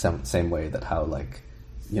 Same way that how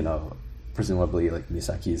presumably like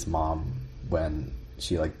Misaki's mom, when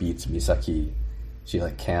she like beats Misaki, she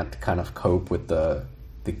like can't kind of cope with the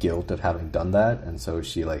guilt of having done that, and so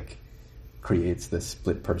she like creates this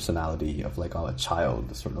split personality of like a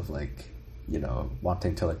child, sort of like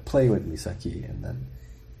wanting to like play with Misaki, and then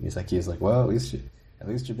Misaki is like, well, at least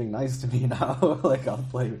you're being nice to me now. Like, I'll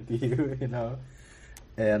play with you,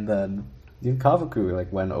 And then Kafuku, like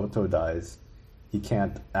when Oto dies, he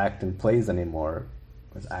can't act in plays anymore.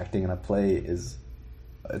 Because acting in a play it's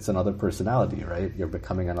another personality, right? You're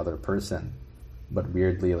becoming another person. But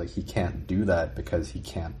weirdly, like he can't do that because he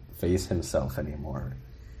can't face himself anymore.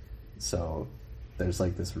 So there's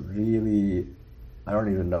like this really, I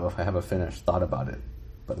don't even know if I have a finished thought about it,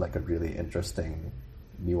 but like a really interesting,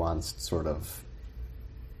 nuanced sort of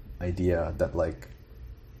idea that like,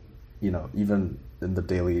 even in the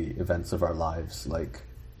daily events of our lives, like,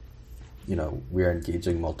 we're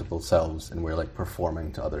engaging multiple selves and we're like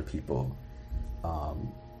performing to other people.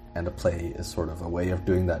 And a play is sort of a way of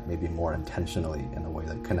doing that, maybe more intentionally, in a way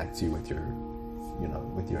that connects you with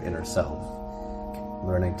your inner self.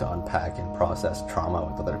 Learning to unpack and process trauma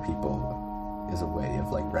with other people is a way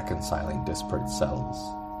of like reconciling disparate selves.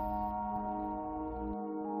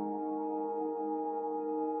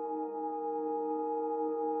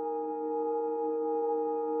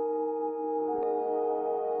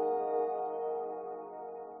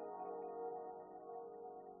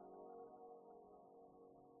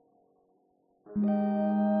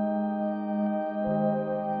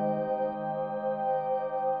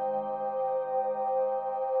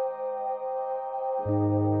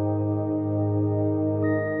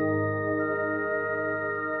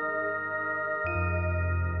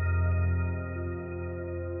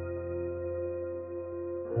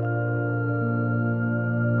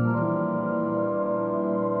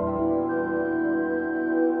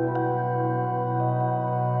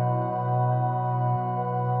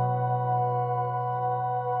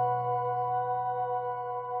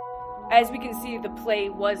 As we can see, the play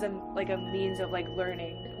was a means of like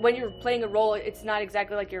learning. When you're playing a role, it's not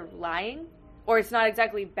exactly like you're lying, or it's not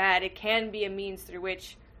exactly bad. It can be a means through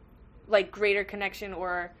which like greater connection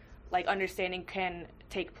or like understanding can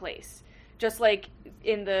take place. Just like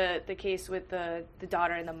in the case with the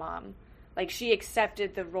daughter and the mom. Like, she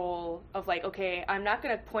accepted the role of like, okay, I'm not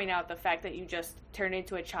going to point out the fact that you just turned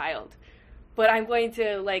into a child, but I'm going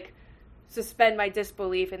to like suspend my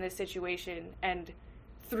disbelief in this situation, and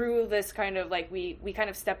through this kind of like we kind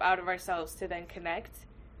of step out of ourselves to then connect.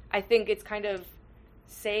 I think it's kind of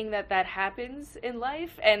saying that happens in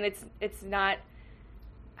life, and it's not,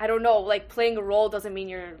 I don't know, like playing a role doesn't mean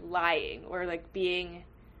you're lying or like being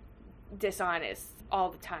dishonest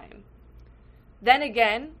all the time. Then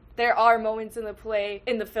again, there are moments in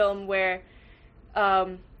the film where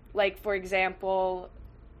like for example,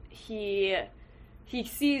 he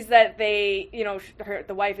sees that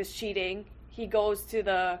the wife is cheating. He goes to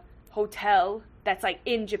the hotel that's like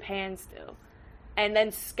in Japan still, and then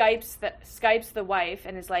Skypes the wife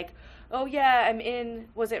and is like, oh yeah, I'm in,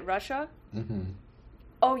 was it Russia? Mm-hmm.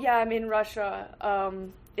 Oh yeah, I'm in Russia.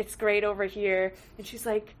 It's great over here. And she's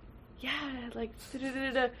like, yeah, like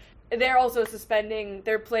da-da-da-da. They're also suspending,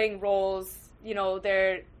 they're playing roles,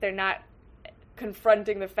 they're not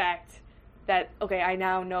confronting the fact that, okay, I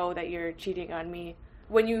now know that you're cheating on me.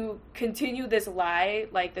 When you continue this lie,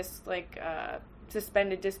 like this,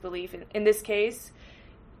 suspended disbelief, in this case,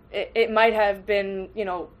 it might have been,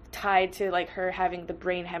 tied to, like, her having the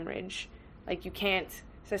brain hemorrhage. Like, you can't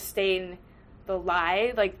sustain the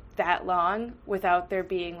lie, like, that long without there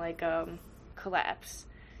being, like, collapse.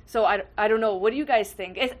 So, I don't know. What do you guys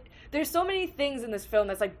think? There's so many things in this film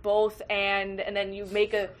that's, like, both and then you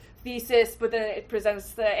make a thesis, but then it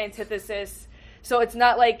presents the antithesis. So, it's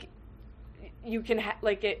not like you can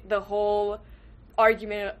the whole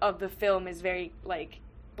argument of the film is very like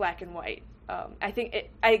black and white. I think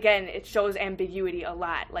it shows ambiguity a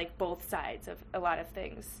lot, like both sides of a lot of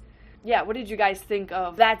things. Yeah, what did you guys think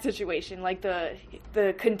of that situation? Like the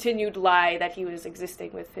continued lie that he was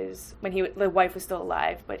existing with the wife was still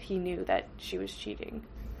alive, but he knew that she was cheating.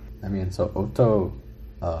 I mean, so Oto,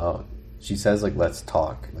 she says, like, let's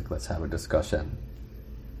talk, like, let's have a discussion,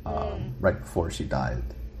 right before she died.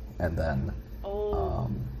 And then,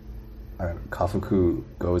 Kafuku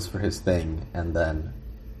goes for his thing, and then,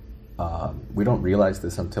 we don't realize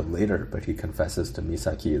this until later, but he confesses to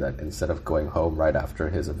Misaki that instead of going home right after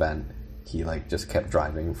his event, he, like, just kept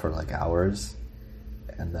driving for, like, hours.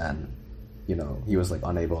 And then, you know, he was, like,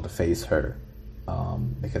 unable to face her,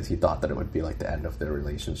 because he thought that it would be, like, the end of their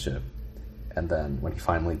relationship. And then when he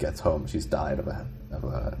finally gets home, she's died of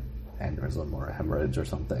a aneurysm or a hemorrhage or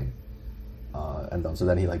something. And then, so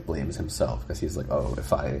then he, like, blames himself, because he's like, oh,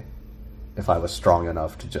 if I was strong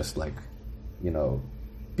enough to just, like, you know,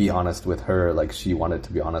 be honest with her like she wanted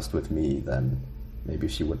to be honest with me, then maybe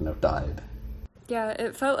she wouldn't have died. Yeah,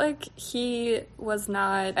 it felt like he was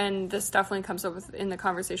not, and this definitely comes up in the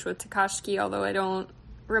conversation with Takashiki, although I don't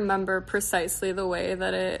remember precisely the way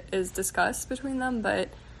that it is discussed between them, but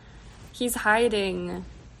he's hiding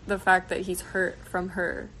the fact that he's hurt from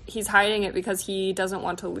her. He's hiding it because he doesn't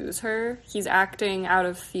want to lose her. He's acting out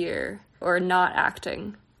of fear, or not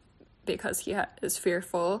acting because he is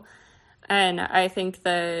fearful. And I think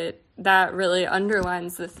that that really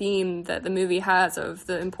underlines the theme that the movie has of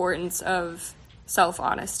the importance of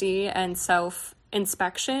self-honesty and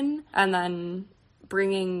self-inspection, and then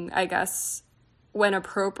bringing, I guess, when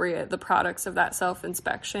appropriate, the products of that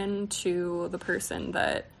self-inspection to the person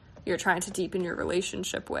that you're trying to deepen your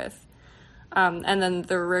relationship with. And then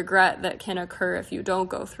the regret that can occur if you don't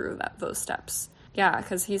go through those steps. Yeah,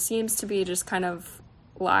 because he seems to be just kind of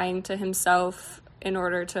lying to himself in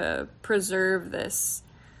order to preserve this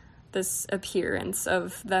appearance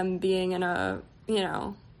of them being in a, you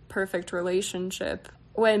know, perfect relationship,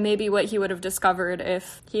 when maybe what he would have discovered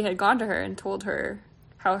if he had gone to her and told her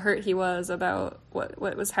how hurt he was about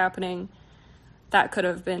what was happening, that could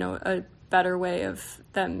have been a better way of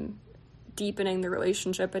them deepening the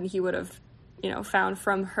relationship, and he would have, you know, found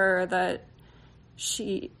from her that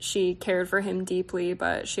she cared for him deeply,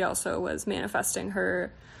 but she also was manifesting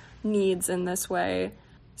her needs in this way.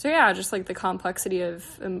 So yeah, just like the complexity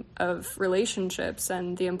of relationships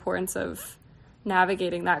and the importance of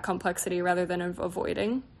navigating that complexity rather than of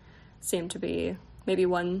avoiding seemed to be maybe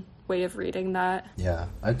one way of reading that. Yeah,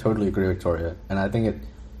 I totally agree, Victoria. And I think it,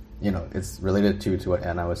 you know, it's related to what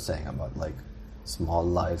Anna was saying about, like, small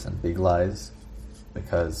lies and big lies,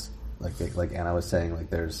 because like Anna was saying, like,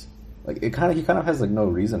 there's, like, he kind of has, like, no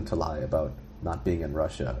reason to lie about not being in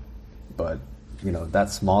Russia, but, you know, that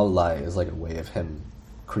small lie is like a way of him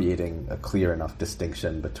creating a clear enough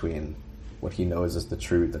distinction between what he knows is the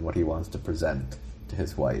truth and what he wants to present to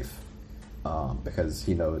his wife, because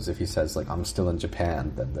he knows if he says, like, I'm still in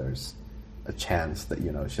Japan, then there's a chance that,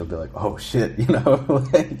 you know, she'll be like, oh shit, you know,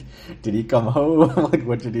 like, did he come home? Like,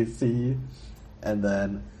 what did he see? And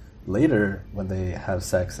then later, when they have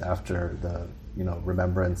sex after the, you know,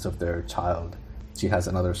 remembrance of their child, she has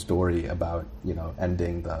another story about, you know,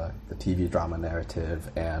 ending the TV drama narrative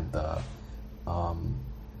and the,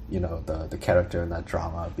 you know, the character in that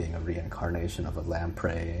drama being a reincarnation of a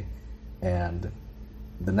lamprey. And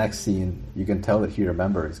the next scene, you can tell that he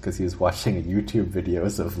remembers because he was watching YouTube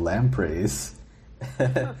videos of lampreys.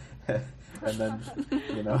 And then,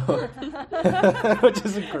 you know, which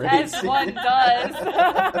is a great As scene. one does.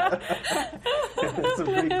 It's a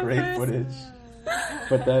pretty great footage.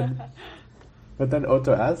 But then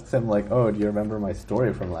Oto asks him, like, oh, do you remember my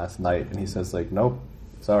story from last night? And he says, like, nope,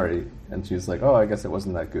 sorry. And she's like, oh, I guess it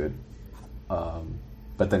wasn't that good.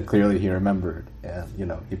 But then clearly he remembered, and, you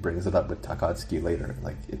know, he brings it up with Takatsuki later.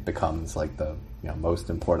 Like, it becomes, like, the, you know, most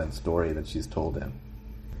important story that she's told him.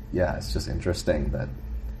 Yeah, it's just interesting that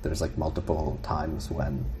there's, like, multiple times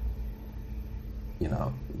when, you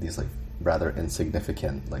know, these, like, rather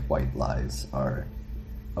insignificant, like, white lies are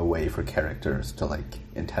a way for characters to, like,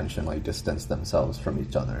 intentionally distance themselves from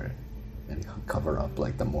each other and cover up,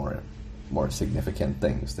 like, the more significant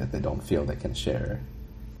things that they don't feel they can share.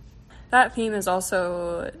 That theme is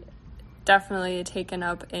also definitely taken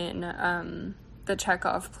up in the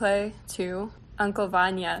Chekhov play, too. Uncle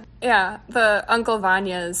Vanya. Yeah, the Uncle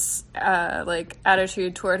Vanya's, like,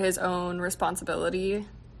 attitude toward his own responsibility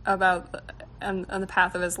about on the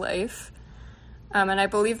path of his life. And I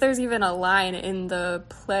believe there's even a line in the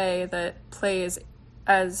play that plays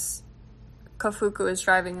as Kafuku is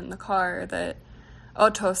driving in the car that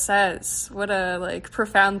Oto says. What a, like,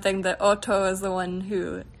 profound thing that Oto is the one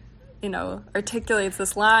who, you know, articulates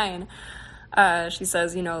this line. She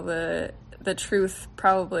says, you know, the truth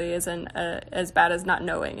probably isn't as bad as not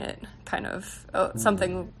knowing it, kind of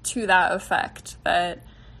something to that effect, that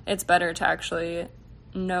it's better to actually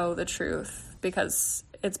know the truth, because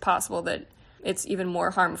it's possible that it's even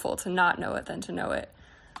more harmful to not know it than to know it.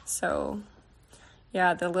 So,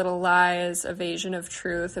 yeah, the little lies, evasion of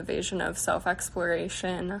truth, evasion of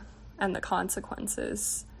self-exploration, and the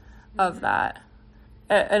consequences of that.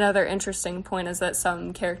 Another interesting point is that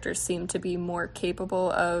some characters seem to be more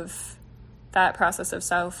capable of that process of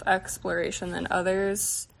self-exploration than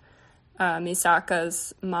others.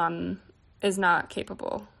 Misaka's mom is not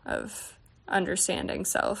capable of understanding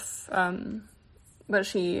self, but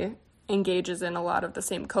she engages in a lot of the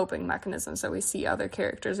same coping mechanisms that we see other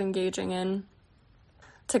characters engaging in.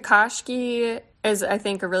 Takashi is, I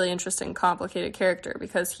think, a really interesting, complicated character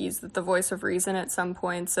because he's the voice of reason at some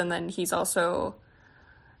points, and then he's also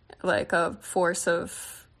like a force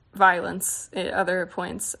of violence at other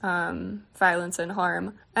points, violence and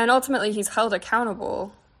harm. And ultimately, he's held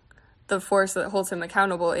accountable. The force that holds him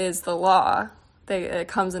accountable is the law. It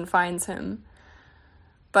comes and finds him.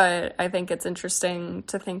 But I think it's interesting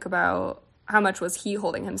to think about how much was he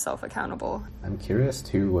holding himself accountable. I'm curious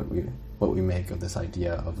too what we make of this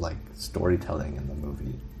idea of like storytelling in the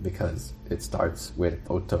movie, because it starts with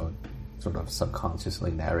Oto sort of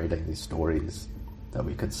subconsciously narrating these stories that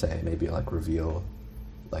we could say maybe like reveal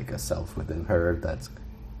like a self within her that's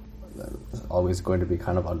always going to be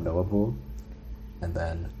kind of unknowable. And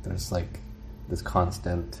then there's like this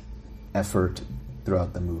constant effort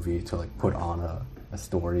throughout the movie to like put on a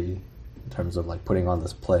story in terms of like putting on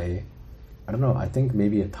this play. I don't know, I think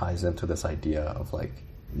maybe it ties into this idea of like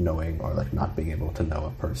knowing or like not being able to know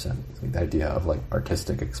a person. It's like the idea of like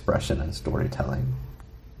artistic expression and storytelling.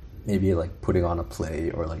 Maybe like putting on a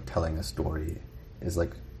play or like telling a story is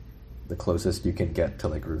like the closest you can get to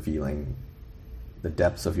like revealing the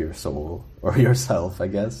depths of your soul or yourself, I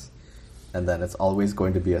guess. And then it's always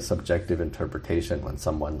going to be a subjective interpretation when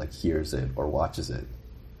someone like hears it or watches it.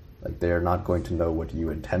 Like they're not going to know what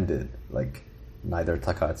you intended. Like neither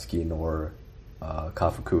Takatsuki nor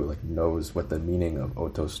Kafuku like knows what the meaning of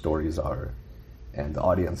Oto's stories are, and the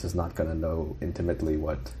audience is not going to know intimately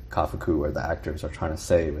what Kafuku or the actors are trying to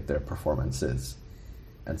say with their performances.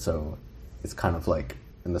 And so it's kind of like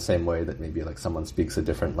in the same way that maybe like someone speaks a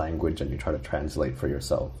different language and you try to translate for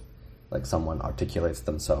yourself. Like someone articulates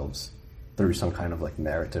themselves through some kind of like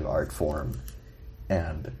narrative art form,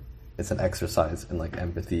 and it's an exercise in like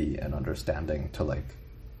empathy and understanding to like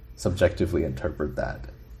subjectively interpret that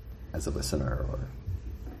as a listener or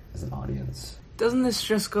as an audience. Doesn't this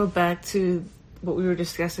just go back to what we were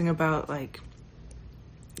discussing about like,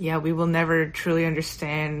 yeah, we will never truly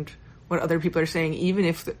understand what other people are saying, even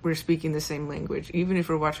if we're speaking the same language, even if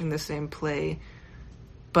we're watching the same play,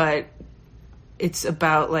 but it's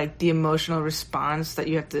about like the emotional response that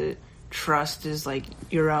you have to trust is like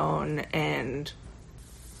your own. And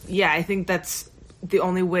yeah, I think that's the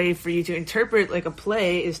only way for you to interpret like a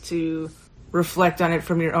play is to reflect on it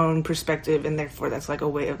from your own perspective, and therefore that's like a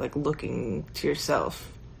way of like looking to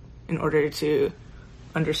yourself in order to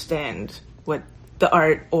understand what the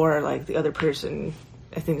art or like the other person,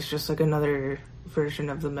 I think it's just like another version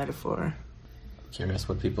of the metaphor. Curious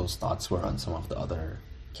what people's thoughts were on some of the other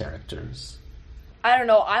characters. I don't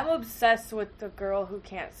know, I'm obsessed with the girl who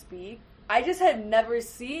can't speak. I just had never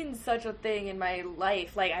seen such a thing in my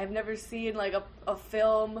life. Like, I've never seen, like, a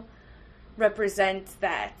film represent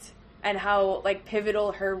that, and how, like,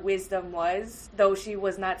 pivotal her wisdom was, though she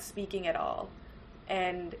was not speaking at all.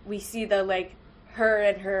 And we see the, like, her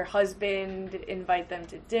and her husband invite them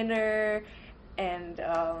to dinner, and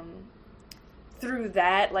through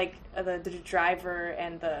that, like, the driver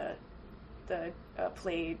and the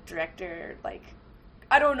play director, like,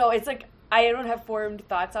 I don't know, it's like, I don't have formed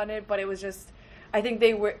thoughts on it, but it was just, I think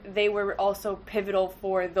they were also pivotal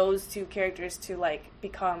for those two characters to, like,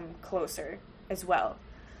 become closer as well,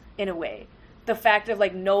 in a way. The fact of,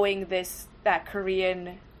 like, knowing that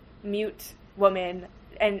Korean mute woman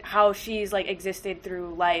and how she's, like, existed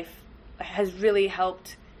through life has really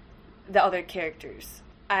helped the other characters.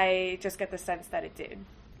 I just get the sense that it did.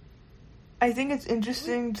 I think it's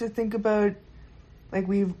interesting to think about, like,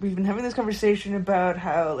 we've been having this conversation about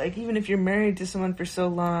how, like, even if you're married to someone for so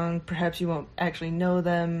long, perhaps you won't actually know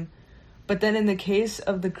them. But then in the case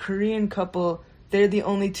of the Korean couple, they're the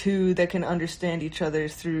only two that can understand each other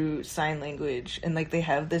through sign language. And, like, they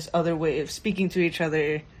have this other way of speaking to each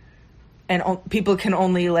other. And people can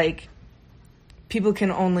only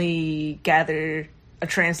gather a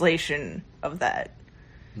translation of that.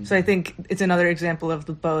 Mm-hmm. So I think it's another example of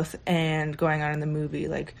the both and going on in the movie.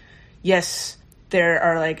 Like, yes, there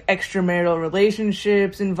are, like, extramarital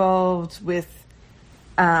relationships involved with,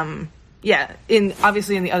 obviously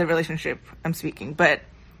in the other relationship I'm speaking, but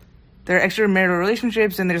there are extramarital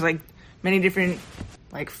relationships, and there's, like, many different,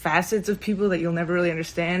 like, facets of people that you'll never really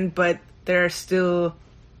understand, but there are still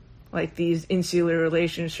like these insular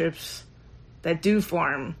relationships that do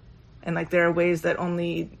form, and like there are ways that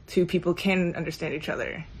only two people can understand each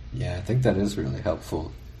other. Yeah, I think that is really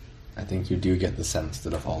helpful. I think you do get the sense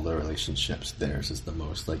that of all the relationships, theirs is the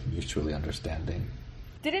most like mutually understanding.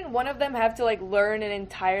 Didn't one of them have to like learn an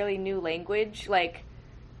entirely new language? Like,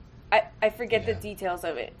 I forget the details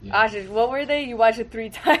of it. Yeah. Ashish, what were they? You watched it 3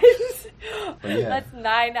 times? Yeah. That's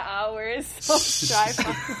 9 hours of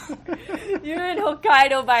drive. You're in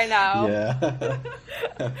Hokkaido by now. Yeah.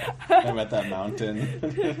 I'm at that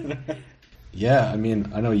mountain. Yeah, I mean,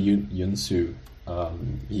 I know Yunsu,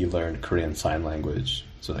 he learned Korean Sign Language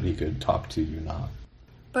so that he could talk to Yuna.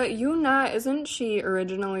 But Yuna, isn't she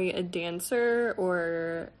originally a dancer,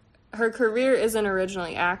 or her career isn't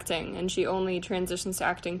originally acting, and she only transitions to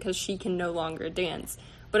acting because she can no longer dance?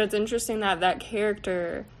 But it's interesting that that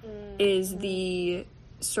character is the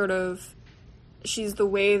sort of, she's the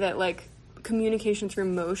way that like communication through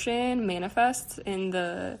motion manifests in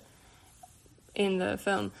the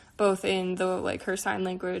film, both in the like her sign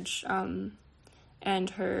language and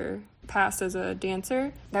her past as a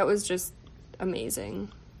dancer. That was just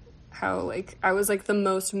amazing. How like I was like the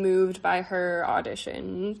most moved by her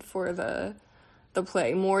audition for the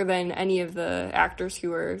play, more than any of the actors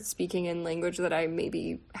who were speaking in language that I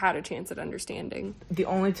maybe had a chance at understanding. The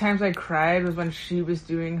only times I cried was when she was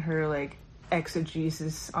doing her like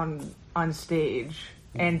exegesis on stage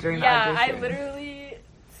and during the audition. I literally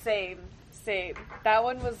same. That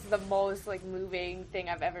one was the most like moving thing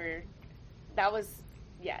I've ever. That was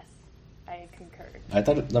yes, I concur. I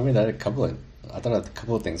thought a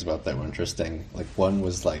couple of things about that were interesting. Like one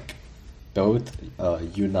was like both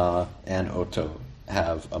Yuna and Oto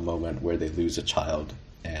have a moment where they lose a child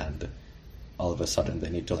and all of a sudden they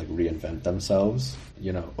need to like reinvent themselves.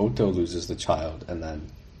 You know, Oto loses the child and then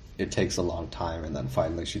it takes a long time and then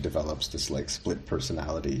finally she develops this like split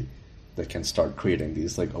personality that can start creating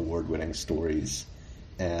these like award-winning stories.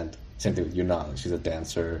 And same thing with Yuna. She's a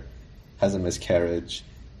dancer, has a miscarriage,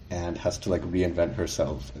 and has to like reinvent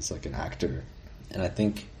herself as like an actor. And I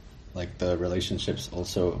think like the relationships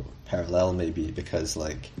also parallel maybe because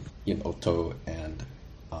like in Oto and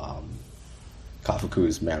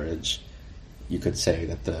Kafuku's marriage, you could say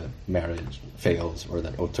that the marriage fails or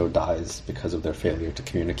that Oto dies because of their failure to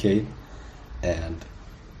communicate. And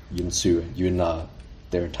Yunsu and Yuna,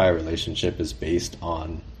 their entire relationship is based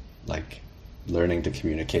on like learning to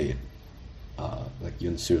communicate. Like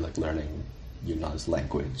Yunsu like learning Yuna's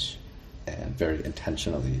language and very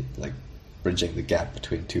intentionally like bridging the gap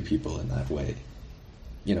between two people in that way.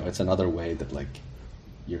 You know, it's another way that like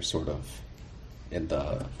you're sort of in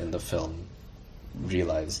the film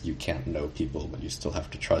realize you can't know people but you still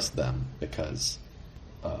have to trust them, because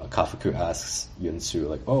Kafuku asks Yunsu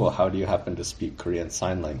like, oh, how do you happen to speak Korean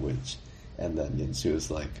Sign Language? And then Yunsu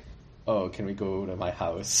is like, oh, can we go to my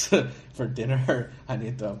house for dinner? I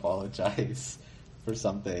need to apologize for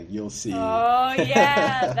something. You'll see. Oh,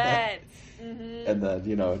 yeah, that. Mm-hmm. And then,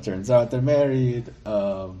 you know, it turns out they're married.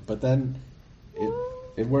 But then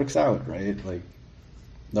it works out, right? Like,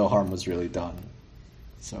 no harm was really done.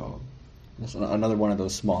 So, it's another one of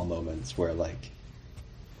those small moments where, like,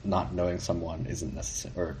 not knowing someone isn't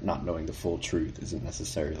necessary, or not knowing the full truth isn't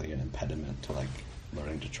necessarily an impediment to, like,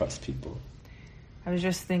 learning to trust people. I was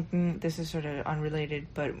just thinking, this is sort of unrelated,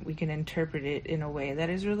 but we can interpret it in a way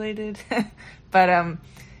that is related. But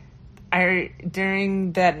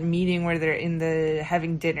during that meeting where they're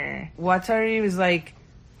having dinner, Watari was like,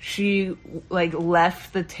 she like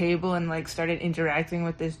left the table and like started interacting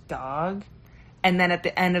with this dog, and then at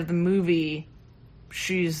the end of the movie,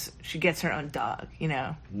 she gets her own dog, you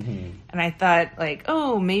know. Mm-hmm. And I thought like,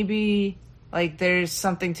 oh, maybe like there's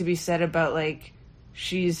something to be said about like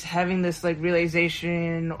she's having this like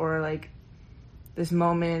realization or like this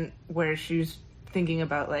moment where she's thinking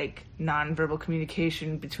about like nonverbal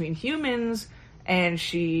communication between humans, and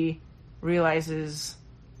she realizes,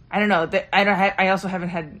 I don't know, that I also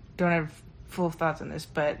don't have full thoughts on this,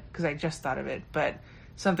 but because I just thought of it, but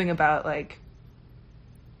something about like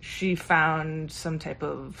she found some type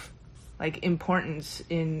of like importance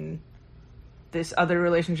in this other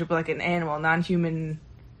relationship with like an animal, non-human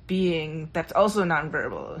being that's also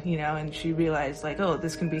nonverbal, you know, and she realized like, oh,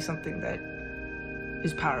 this can be something that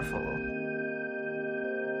is powerful.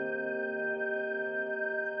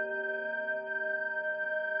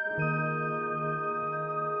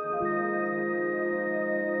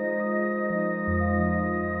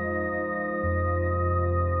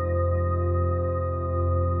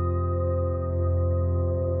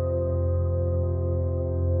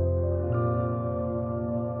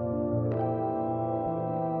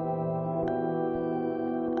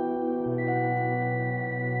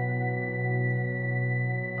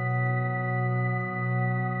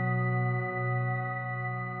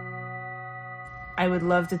 I would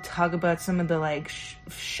love to talk about some of the like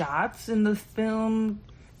shots in the film.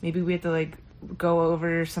 Maybe we have to like go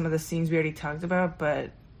over some of the scenes we already talked about,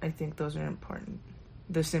 but I think those are important.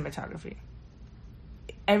 The cinematography.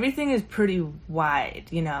 Everything is pretty wide,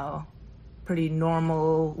 you know, pretty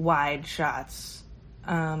normal wide shots.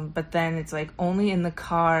 But then it's like only in the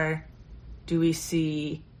car do we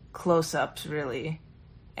see close-ups, really.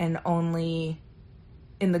 And only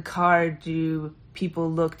in the car do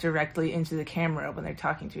people look directly into the camera when they're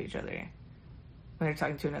talking to each other, when they're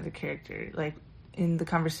talking to another character. Like in the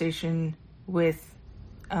conversation with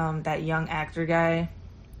that young actor guy,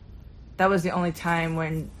 that was the only time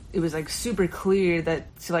when it was like super clear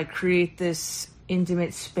that to like create this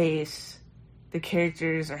intimate space, the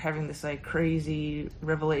characters are having this like crazy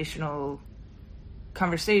revelational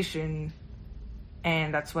conversation,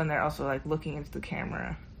 and that's when they're also like looking into the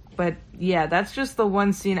camera. But yeah, that's just the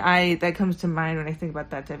one scene that comes to mind when I think about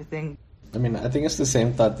that type of thing. I mean, I think it's the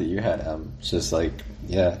same thought that you had. It's just like,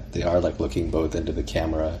 yeah, they are like looking both into the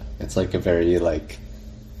camera. It's like a very like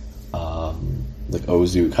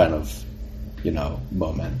Ozu kind of, you know,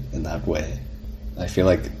 moment in that way. I feel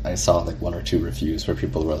like I saw like one or two reviews where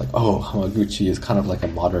people were like, oh, Hamaguchi is kind of like a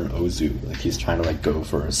modern Ozu. Like he's trying to like go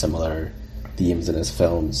for similar themes in his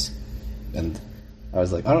films. And I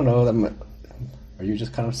was like, I don't know, are you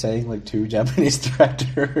just kind of saying like two Japanese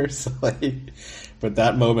directors? Like, but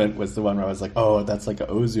that moment was the one where I was like, oh, that's like an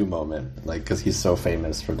Ozu moment. Like, because he's so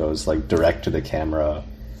famous for those like direct to the camera,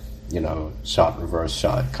 you know, shot, reverse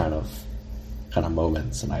shot kind of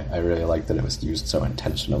moments. And I really like that it was used so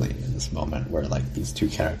intentionally in this moment where like these two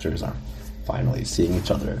characters are finally seeing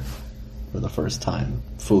each other for the first time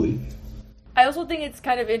fully. I also think it's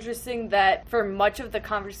kind of interesting that for much of the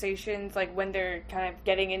conversations, like when they're kind of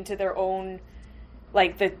getting into their own,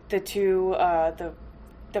 like the two,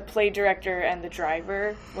 the play director and the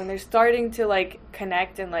driver, when they're starting to like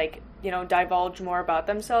connect and like, you know, divulge more about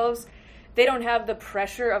themselves, they don't have the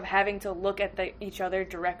pressure of having to look at each other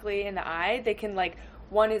directly in the eye. They can like,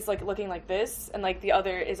 one is like looking like this, and like the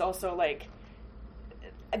other is also like,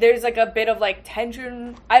 there's like a bit of like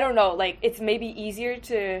tension. I don't know, like it's maybe easier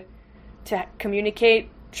to communicate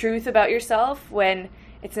truth about yourself when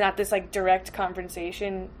it's not this like direct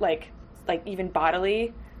conversation, like even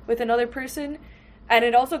bodily with another person. And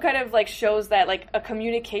it also kind of like shows that like a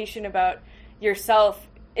communication about yourself,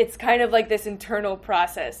 it's kind of like this internal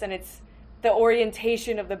process, and it's the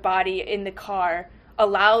orientation of the body in the car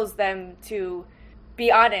allows them to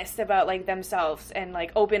be honest about like themselves and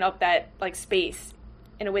like open up that like space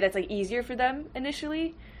in a way that's like easier for them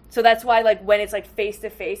initially. So that's why like when it's like face to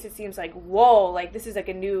face, it seems like, whoa, like this is like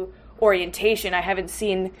a new orientation. I haven't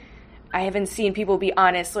seen people be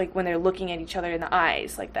honest like when they're looking at each other in the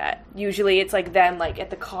eyes like that. Usually it's like them like at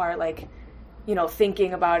the car, like, you know,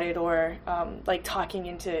 thinking about it or like talking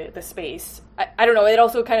into the space. I don't know. It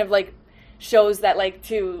also kind of like shows that like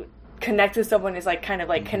to connect with someone is like kind of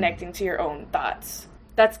like connecting to your own thoughts.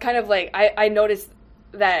 That's kind of like I noticed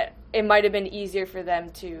that it might have been easier for them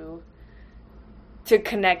to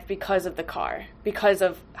connect because of the car, because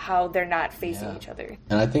of how they're not facing each other.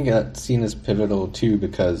 And I think that scene is pivotal too,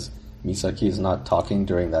 because Misaki is not talking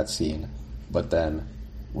during that scene, but then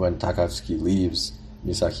when Takatsuki leaves,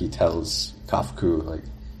 Misaki tells Kafuku, like,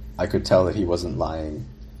 I could tell that he wasn't lying,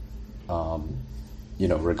 you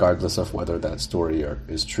know, regardless of whether that story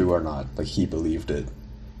is true or not. Like, he believed it.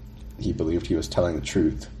 He believed he was telling the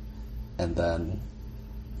truth. And then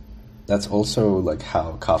that's also like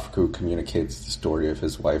how Kafuku communicates the story of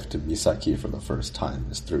his wife to Misaki for the first time,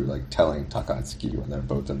 is through like telling Takatsuki when they're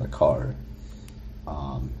both in the car.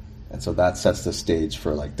 And so that sets the stage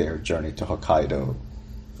for like their journey to Hokkaido,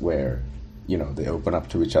 where, you know, they open up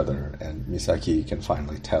to each other and Misaki can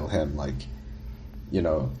finally tell him, like, you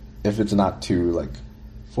know, if it's not too like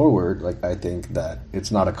forward, like, I think that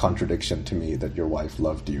it's not a contradiction to me that your wife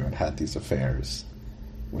loved you and had these affairs,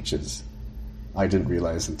 which is, I didn't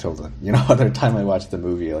realize until the, you know, other time I watched the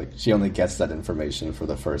movie, like, she only gets that information for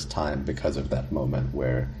the first time because of that moment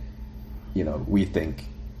where, you know, we think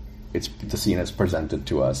the scene is presented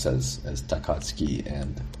to us as Takatsuki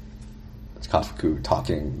and Kafuku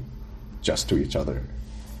talking just to each other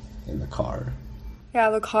in the car.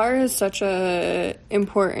 Yeah, the car is such a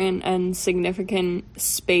important and significant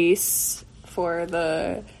space for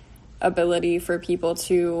the ability for people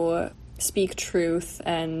to speak truth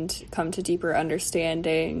and come to deeper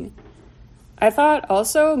understanding. I thought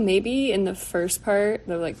also maybe in the first part,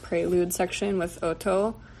 the like prelude section with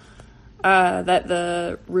Oto, that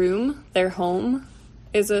the room, their home,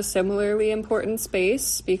 is a similarly important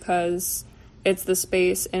space because it's the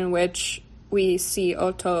space in which we see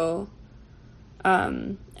Oto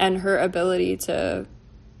and and her ability to,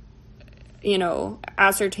 you know,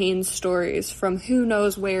 ascertain stories from who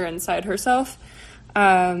knows where inside herself.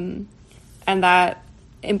 And that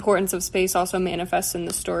importance of space also manifests in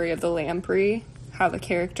the story of the lamprey, how the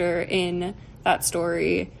character in that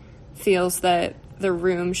story feels that the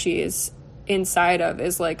room she is inside of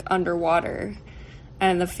is like underwater,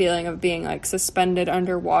 and the feeling of being like suspended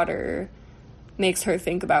underwater makes her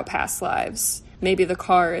think about past lives. Maybe the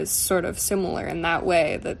car is sort of similar in that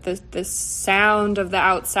way, that the sound of the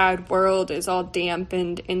outside world is all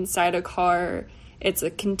dampened inside a car. It's a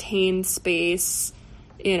contained space.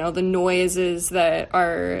 You know, the noises that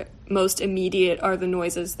are most immediate are the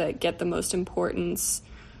noises that get the most importance.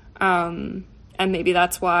 And maybe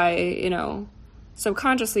that's why, you know,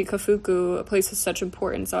 subconsciously Kafuku places such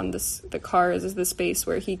importance on the cars as the space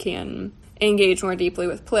where he can engage more deeply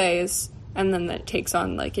with plays, and then that takes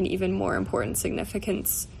on like an even more important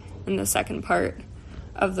significance in the second part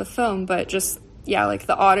of the film. But just, yeah, like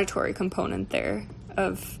the auditory component there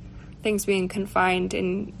of things being confined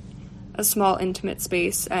in a small intimate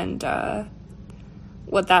space, and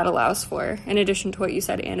what that allows for, in addition to what you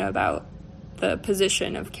said, Anna, about the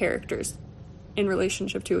position of characters in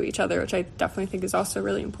relationship to each other, which I definitely think is also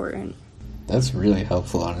really important. That's really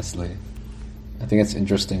helpful, honestly. I think it's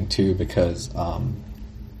interesting too because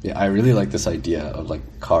I really like this idea of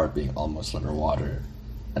like car being almost underwater,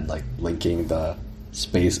 and like linking the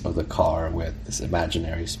space of the car with this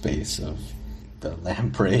imaginary space of the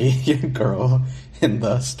lamprey girl in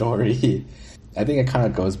the story. I think it kind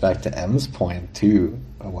of goes back to M's point too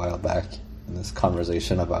a while back in this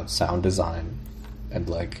conversation about sound design, and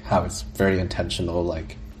like how it's very intentional,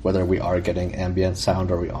 like whether we are getting ambient sound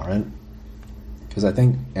or we aren't. Because I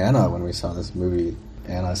think Anna, when we saw this movie,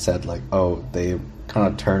 Anna said like, oh, they kind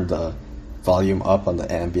of turned the volume up on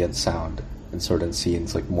the ambient sound in certain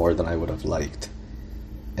scenes like more than I would have liked.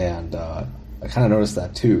 And I kind of noticed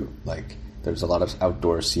that too. Like there's a lot of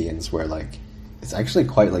outdoor scenes where like it's actually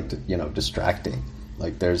quite like, you know, distracting.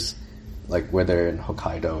 Like there's like where they're in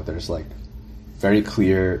Hokkaido, there's like very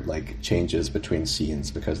clear like changes between scenes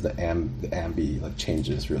because the ambi like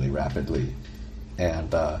changes really rapidly.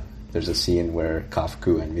 And there's a scene where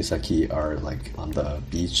Kafuku and Misaki are like on the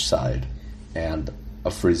beach side, and a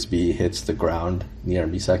frisbee hits the ground near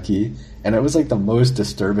Misaki, and it was like the most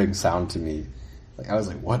disturbing sound to me. Like I was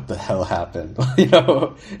like, what the hell happened? You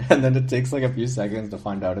know? And then it takes like a few seconds to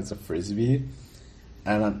find out it's a frisbee.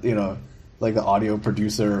 And you know, like the audio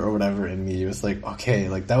producer or whatever in me was like, okay,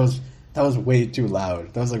 like that was way too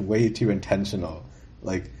loud. That was like way too intentional.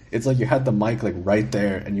 Like it's like you had the mic like right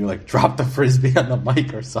there and you like dropped the frisbee on the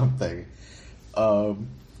mic or something.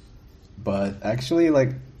 But actually, like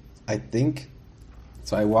I think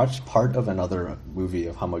so. I watched part of another movie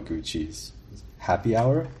of Hamaguchi's, Happy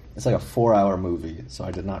Hour. It's like a 4-hour movie, so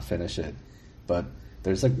I did not finish it. But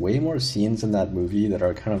there's like way more scenes in that movie that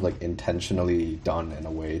are kind of like intentionally done in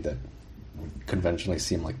a way that would conventionally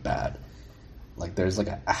seem like bad. Like there's like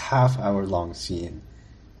a half-hour long scene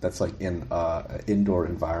that's like in an indoor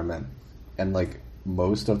environment, and like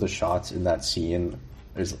most of the shots in that scene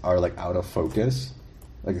are like out of focus.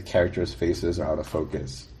 Like the characters' faces are out of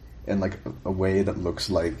focus in like a way that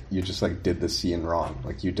looks like you just like did the scene wrong.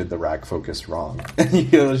 Like you did the rack focus wrong. And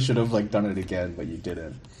you should have like done it again, but you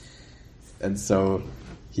didn't. And so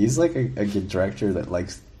he's like a good director that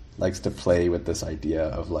likes to play with this idea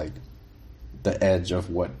of like the edge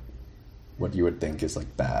of what you would think is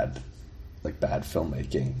like bad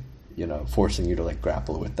filmmaking, you know, forcing you to like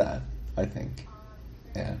grapple with that, I think.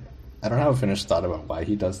 And I don't have a finished thought about why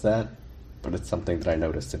he does that, but it's something that I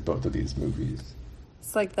noticed in both of these movies.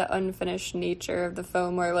 It's like the unfinished nature of the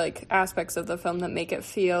film, or like aspects of the film that make it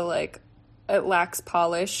feel like it lacks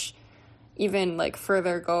polish, even like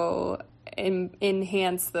further go and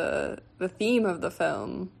enhance the theme of the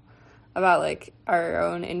film about like our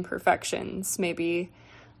own imperfections, maybe.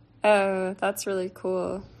 That's really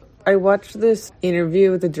cool. I watched this interview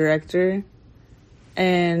with the director,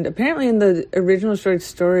 and apparently in the original short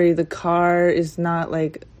story, the car is not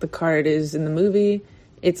like the car it is in the movie.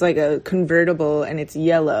 It's like a convertible, and it's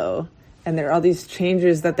yellow, and there are all these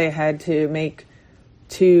changes that they had to make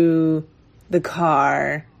to the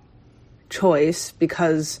car choice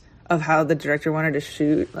because of how the director wanted to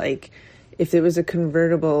shoot. Like, if it was a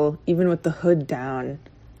convertible, even with the hood down,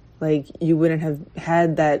 like, you wouldn't have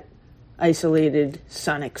had that isolated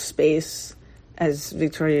sonic space as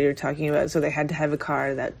Victoria, you're talking about. So they had to have a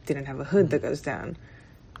car that didn't have a hood that goes down.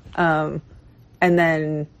 And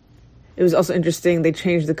then it was also interesting, they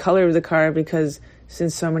changed the color of the car because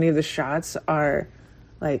since so many of the shots are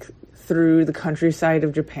like through the countryside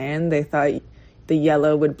of Japan, they thought the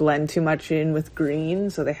yellow would blend too much in with green,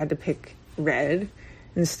 so they had to pick red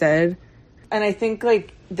instead. And I think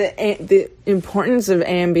like the importance of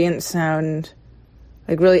ambient sound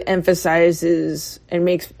like really emphasizes and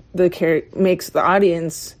makes the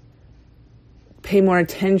audience pay more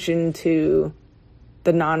attention to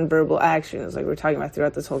the nonverbal actions like we're talking about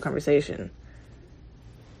throughout this whole conversation.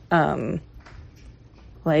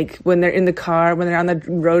 Like when they're in the car, when they're on the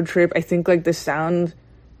road trip, I think like the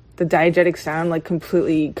diegetic sound like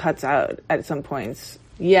completely cuts out at some points.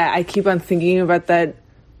 Yeah, I keep on thinking about that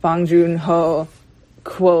Bong Joon-ho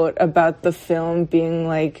quote about the film being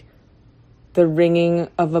like the ringing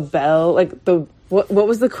of a bell. Like what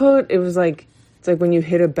was the quote? It was like, it's like when you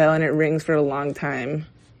hit a bell and it rings for a long time.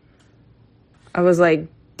 I was like,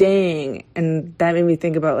 dang. And that made me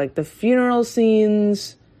think about like the funeral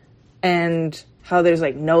scenes and how there's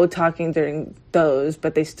like no talking during those,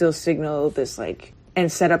 but they still signal this like, and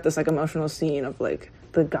set up this like emotional scene of like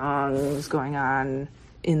the gongs going on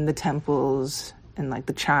in the temples and like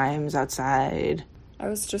the chimes outside. I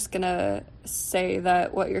was just gonna say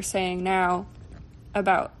that what you're saying now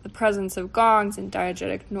about the presence of gongs and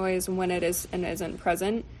diegetic noise when it is and isn't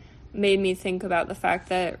present made me think about the fact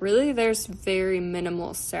that really there's very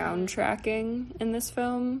minimal soundtracking in this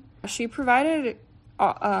film. She provided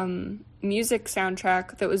music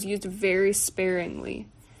soundtrack that was used very sparingly.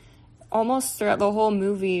 Almost throughout the whole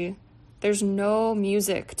movie, there's no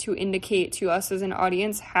music to indicate to us as an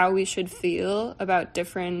audience how we should feel about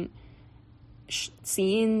different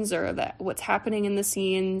scenes or what's happening in the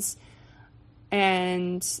scenes.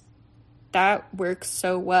 And that works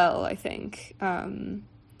so well, I think.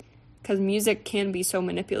 Because music can be so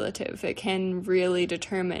manipulative. It can really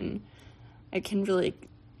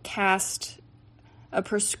cast a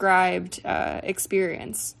prescribed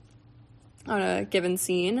experience on a given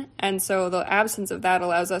scene, and so the absence of that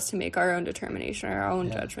allows us to make our own determination, our own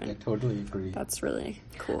judgment. I totally agree. That's really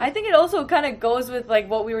cool. I think it also kind of goes with like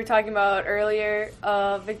what we were talking about earlier,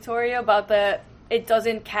 Victoria, about it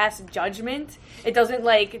doesn't cast judgment. It doesn't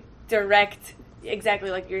like direct exactly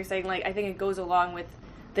like you're saying. Like I think it goes along with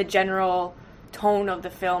the general tone of the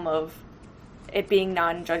film of it being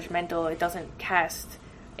non-judgmental. It doesn't cast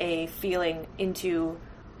a feeling into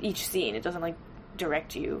each scene. It doesn't like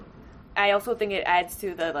direct you. I also think it adds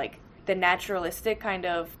to the naturalistic kind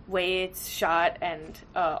of way it's shot, and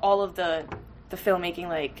all of the filmmaking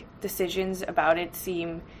like decisions about it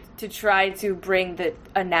seem to try to bring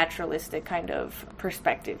a naturalistic kind of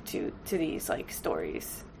perspective to these like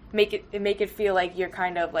stories. Make it feel like you're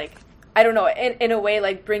kind of like, I don't know, in a way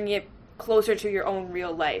like bringing it closer to your own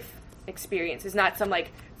real life experience. It's not some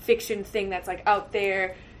like fiction thing that's like out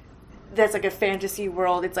there that's like a fantasy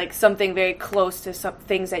world. It's like something very close to some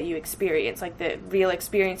things that you experience, like the real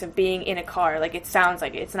experience of being in a car. Like it sounds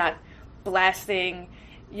like it's not blasting,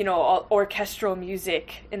 orchestral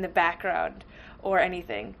music in the background or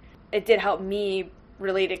anything. It did help me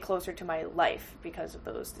relate it closer to my life because of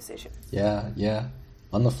those decisions. Yeah.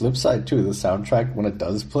 On the flip side too, the soundtrack when it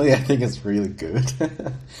does play, I think it's really good.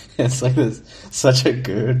 It's like such a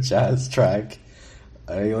good jazz track.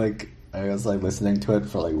 I was like listening to it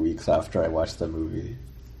for like weeks after I watched the movie.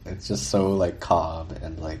 It's just so like calm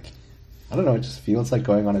and like, I don't know, it just feels like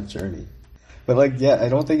going on a journey. But like, yeah, I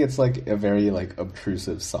don't think it's like a very like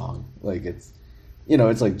obtrusive song. Like it's,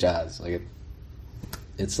 it's like jazz. Like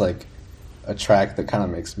it's like a track that kind of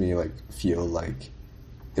makes me like feel like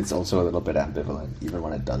it's also a little bit ambivalent, even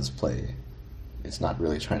when it does play. It's not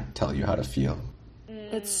really trying to tell you how to feel.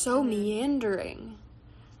 It's so meandering.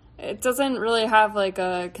 It doesn't really have like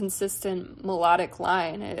a consistent melodic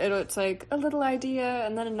line. It's like a little idea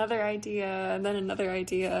and then another idea and then another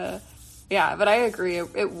idea. Yeah, but I agree.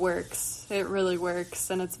 It works. It really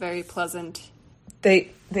works, and it's very pleasant.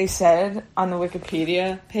 They said on the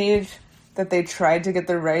Wikipedia page that they tried to get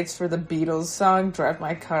the rights for the Beatles song "Drive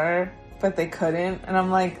My Car," but they couldn't. And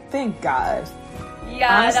I'm like, thank God.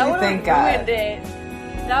 Yeah, honestly, that would have ruined it.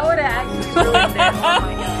 That would have actually ruined it. Oh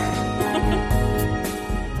my God.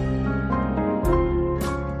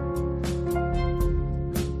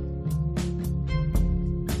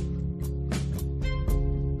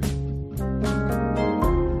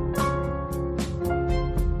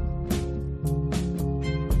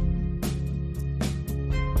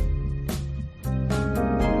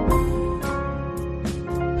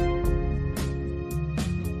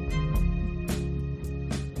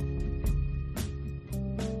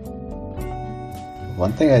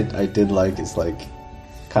 One thing I did like is like,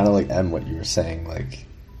 kind of like what you were saying, like,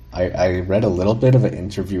 I read a little bit of an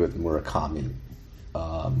interview with Murakami.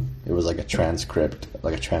 It was like a transcript,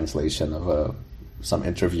 like a translation of some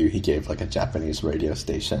interview he gave like a Japanese radio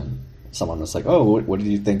station. someone was like, "Oh, what did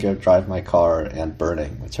you think of Drive My Car and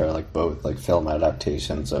Burning, which are like both like film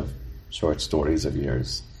adaptations of short stories of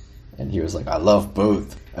yours?" And he was like, "I love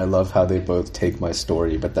both. I love how they both take my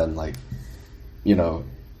story, but then like, you know,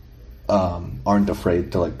 aren't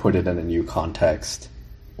afraid to like put it in a new context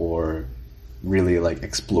or really like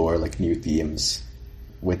explore like new themes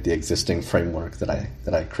with the existing framework that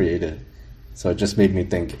I created." So it just made me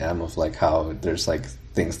think, of like how there's like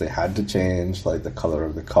things they had to change, like the color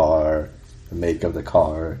of the car, the make of the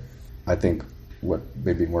car. I think what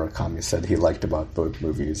maybe Murakami said he liked about both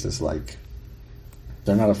movies is like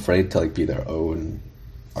they're not afraid to like be their own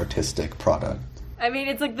artistic product. I mean,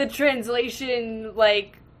 it's like the translation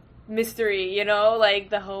like mystery, you know, like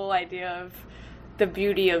the whole idea of the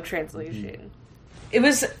beauty of translation. It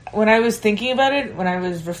was, when I was thinking about it, when I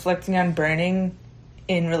was reflecting on Burning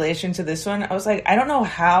in relation to this one, I was like, I don't know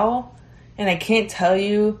how, and I can't tell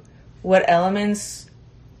you what elements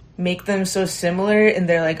make them so similar in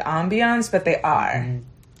their like ambiance, but they are.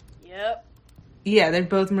 Yep. Yeah, they're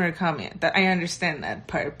both Murakami. That I understand that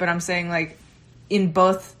part, but I'm saying like in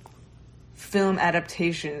both film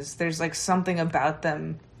adaptations, there's like something about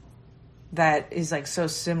them that is like so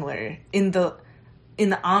similar in the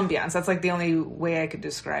ambiance. That's like the only way I could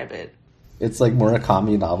describe it. It's like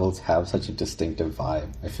Murakami novels have such a distinctive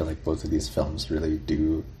vibe. I feel like both of these films really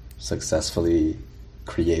do successfully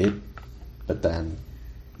create. But then,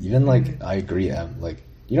 even like, I agree, like,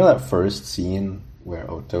 you know that first scene where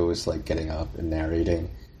Otto is like getting up and narrating?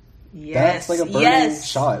 Yes. That's like a burning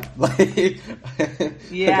shot. Like,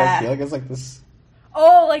 yeah. Like, I feel like it's like this.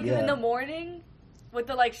 Oh, like in the morning? With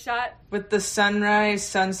the like shot? With the sunrise,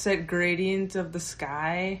 sunset gradient of the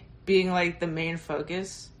sky being like the main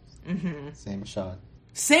focus. Mm-hmm.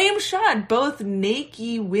 Same shot, both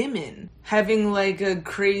naked women having like a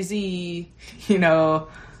crazy, you know,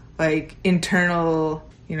 like internal,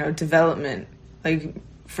 you know, development. Like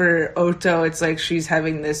for Otto, it's like she's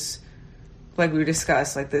having this, like we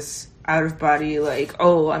discussed, like this out of body, like,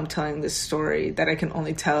 oh, I'm telling this story that I can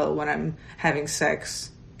only tell when I'm having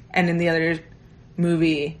sex. And in the other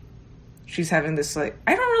movie, she's having this like,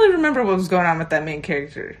 I don't really remember what was going on with that main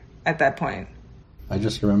character at that point. I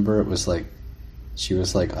just remember it was like, she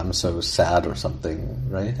was like, I'm so sad or something,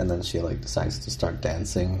 right? And then she like decides to start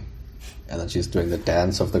dancing. And then she's doing the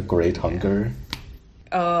dance of the great hunger.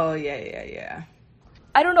 Oh, yeah.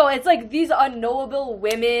 I don't know, it's like these unknowable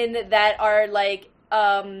women that are like,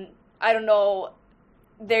 I don't know,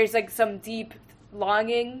 there's like some deep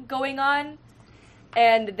longing going on.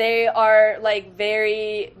 And they are like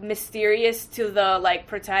very mysterious to the like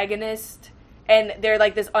protagonist. And they're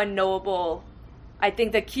like this unknowable, I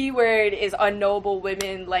think the key word is unknowable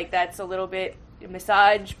women. Like, that's a little bit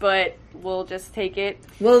massage, but we'll just take it.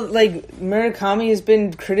 Well, like, Murakami has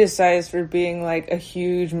been criticized for being, like, a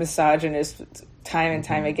huge misogynist time and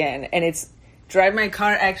time again. And it's Drive My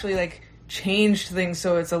Car actually, like, changed things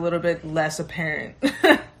so it's a little bit less apparent.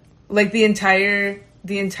 Like, the entire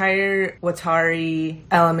Watari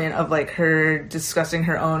element of, like, her discussing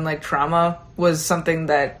her own, like, trauma was something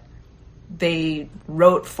that they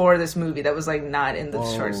wrote for this movie that was like not in the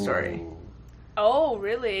short story. Oh,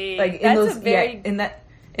 really? Like in those, in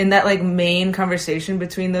that like main conversation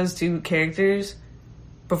between those two characters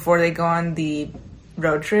before they go on the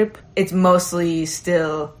road trip, it's mostly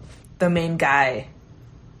still the main guy,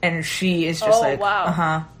 and she is just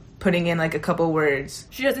putting in like a couple words.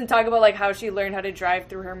 She doesn't talk about like how she learned how to drive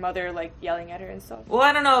through her mother like yelling at her and stuff. Well,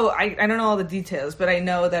 I don't know. I don't know all the details, but I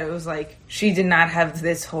know that it was like she did not have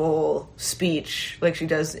this whole speech like she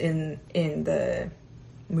does in the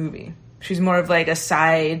movie. She's more of like a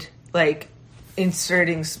side, like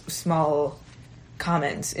inserting small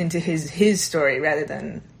comments into his story rather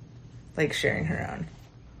than like sharing her own.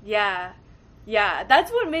 Yeah,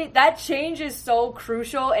 that's what made that change is so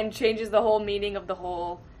crucial and changes the whole meaning of the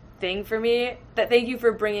whole thing for me. That thank you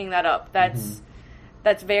for bringing that up. That's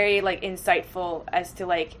very like insightful as to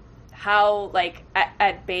like how like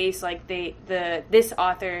at base like this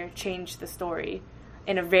author changed the story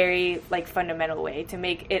in a very like fundamental way to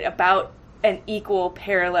make it about an equal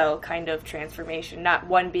parallel kind of transformation, not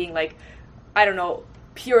one being like, I don't know,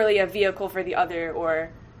 purely a vehicle for the other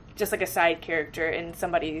or just like a side character in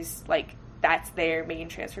somebody's like that's their main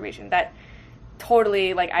transformation. That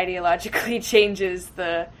totally like ideologically changes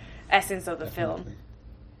the essence of the film.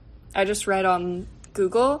 I just read on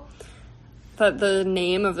Google that the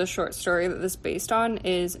name of the short story that this is based on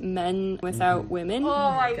is Men Without Women.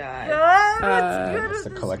 Oh my god. That's the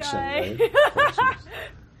collection, right?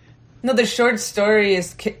 No, the short story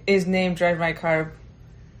is named Drive My Car,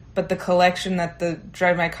 but the collection that the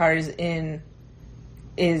Drive My Car is in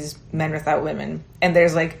is Men Without Women. And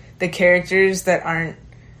there's like the characters that aren't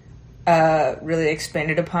really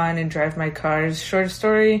expanded upon in Drive My Car's short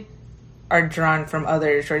story are drawn from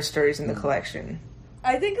other short stories in the collection.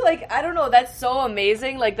 I think, like, I don't know, that's so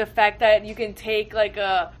amazing, like, the fact that you can take, like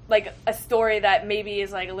a story that maybe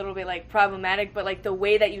is, like, a little bit, like, problematic, but, like, the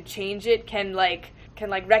way that you change it can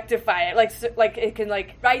rectify it, like, it can,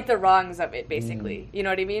 like, right the wrongs of it, basically, you know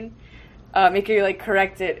what I mean? It can, like,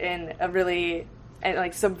 correct it in a really, and,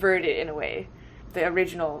 like, subvert it in a way, the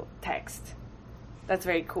original text. That's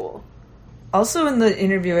very cool. Also, in the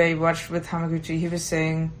interview I watched with Hamaguchi, he was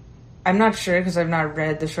saying, I'm not sure because I've not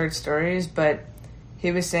read the short stories, but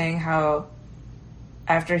he was saying how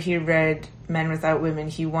after he read Men Without Women,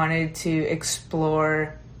 he wanted to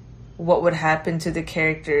explore what would happen to the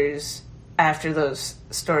characters after those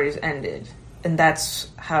stories ended. And that's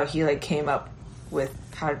how he, like, came up with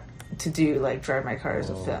how to do, like, Drive My Car as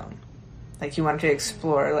a film. Like, he wanted to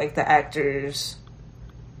explore, like, the actors'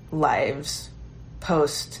 lives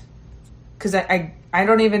post. Because I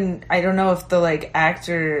don't know if the, like,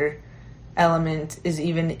 actor element is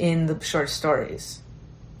even in the short stories.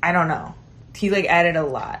 I don't know. He, like, added a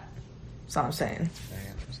lot. That's all I'm saying. Very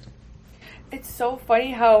interesting. It's so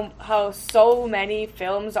funny how so many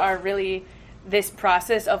films are really this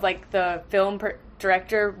process of, like, the film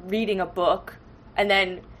director reading a book, and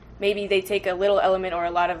then maybe they take a little element or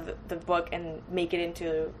a lot of the book and make it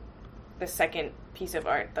into the second piece of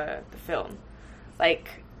art, the film.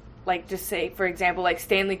 Like, just say, for example, like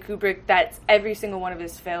Stanley Kubrick, that's every single one of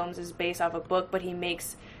his films is based off a book, but he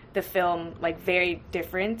makes the film, like, very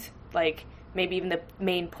different. Like, maybe even the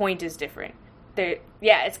main point is different.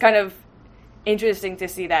 It's kind of interesting to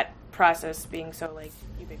see that process being so, like,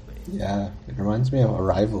 ubiquitous. Yeah, it reminds me of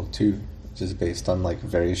Arrival, too, which is based on, like, a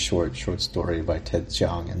very short story by Ted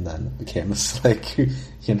Chiang, and then became this, like,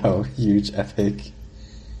 you know, huge epic.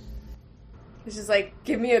 It's just like,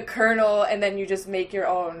 give me a kernel, and then you just make your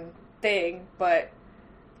own thing, but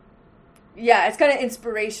yeah, it's kind of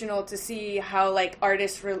inspirational to see how, like,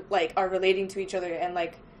 artists are relating to each other and,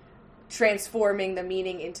 like, transforming the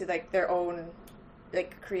meaning into, like, their own,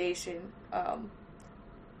 like, creation.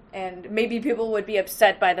 And maybe people would be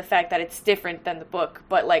upset by the fact that it's different than the book,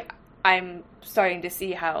 but, like, I'm starting to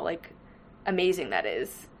see how, like, amazing that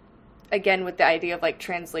is. Again, with the idea of, like,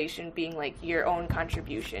 translation being, like, your own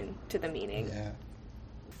contribution to the meaning. Yeah.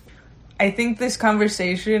 I think this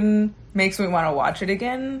conversation makes me want to watch it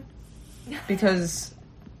again, because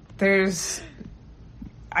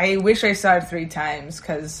I wish I saw it 3 times,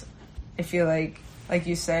 because I feel like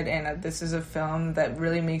you said, Anna, this is a film that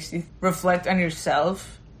really makes you reflect on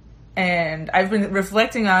yourself, and I've been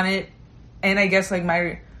reflecting on it, and I guess, like,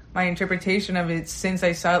 my interpretation of it since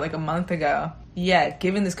I saw it, like, a month ago. Yeah,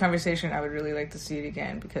 given this conversation, I would really like to see it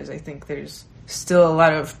again, because I think there's still a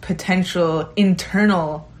lot of potential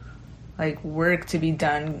internal, like, work to be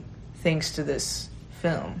done thanks to this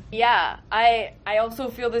film. Yeah, I also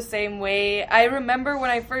feel the same way. I remember when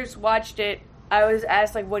I first watched it, I was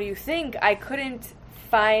asked, like, what do you think? I couldn't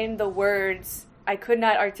find the words. I could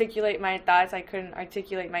not articulate my thoughts. I couldn't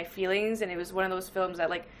articulate my feelings, and it was one of those films that,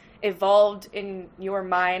 like, evolved in your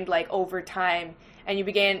mind, like, over time, and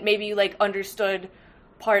maybe you, like, understood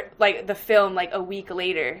the film, like, a week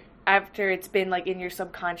later, after it's been, like, in your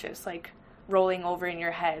subconscious, like, rolling over in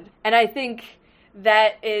your head. And I think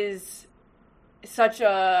that is such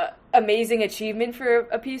a amazing achievement for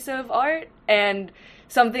a piece of art, and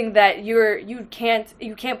something that you can't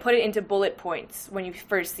put it into bullet points when you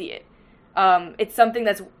first see it. It's something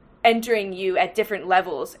that's entering you at different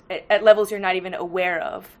levels, at levels you're not even aware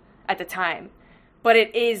of at the time, but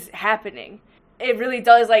it is happening. It really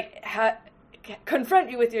does, like, confront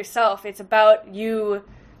you with yourself. It's about you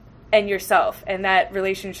and yourself, and that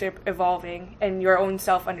relationship evolving, and your own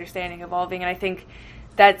self-understanding evolving. And I think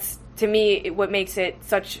that's, to me, what makes it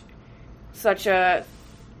such a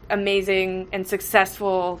amazing and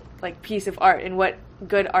successful, like, piece of art, and what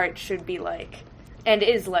good art should be like and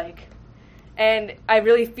is like. And I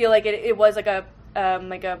really feel like it was like a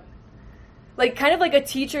kind of like a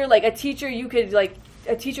teacher. Like, a teacher,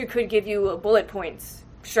 a teacher could give you bullet points.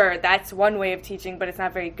 Sure, that's one way of teaching, but it's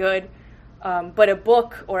not very good. But a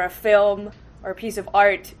book or a film or a piece of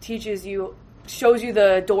art shows you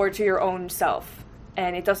the door to your own self,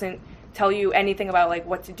 and it doesn't tell you anything about, like,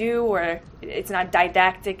 what to do, or it's not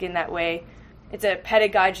didactic in that way. It's a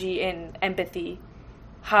pedagogy in empathy,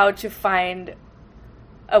 how to find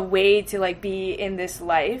a way to, like, be in this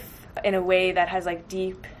life in a way that has, like,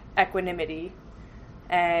 deep equanimity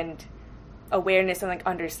and awareness and, like,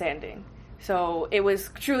 understanding. So it was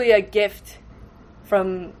truly a gift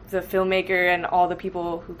from the filmmaker and all the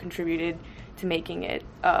people who contributed to making it.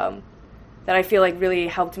 that I feel like really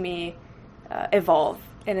helped me evolve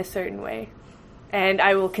in a certain way. And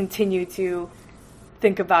I will continue to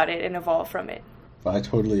think about it and evolve from it. I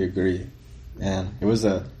totally agree. And there's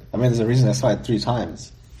a reason I saw it 3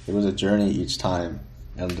 times. It was a journey each time,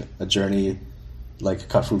 and a journey like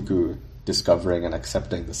Kafuku, discovering and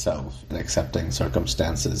accepting the self and accepting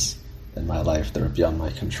circumstances in my life that are beyond my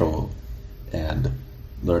control, and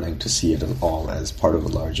learning to see it all as part of a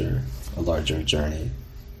larger journey.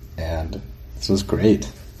 And this was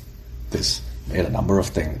great. This made a number of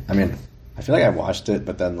things. I mean, I feel like I watched it,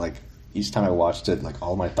 but then like each time I watched it, like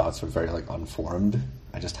all my thoughts were very like unformed.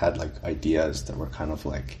 I just had like ideas that were kind of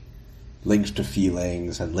like linked to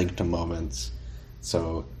feelings and linked to moments.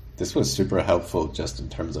 So this was super helpful just in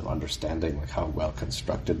terms of understanding like how well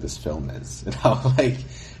constructed this film is, and how like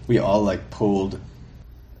we all like pulled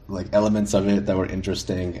like elements of it that were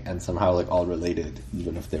interesting and somehow like all related,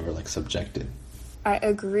 even if they were like subjective. I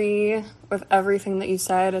agree with everything that you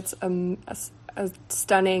said. It's a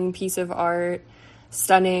stunning piece of art,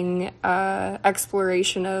 stunning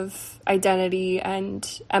exploration of identity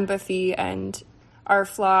and empathy and our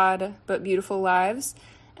flawed but beautiful lives.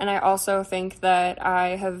 And I also think that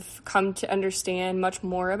I have come to understand much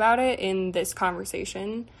more about it in this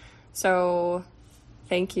conversation. So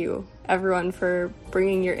thank you, everyone, for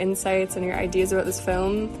bringing your insights and your ideas about this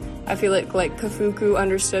film. I feel like Kafuku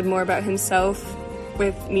understood more about himself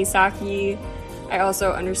with Misaki. I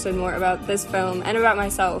also understood more about this film and about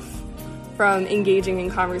myself from engaging in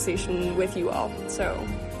conversation with you all. So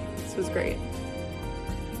this was great.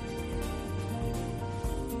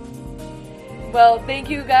 Well, thank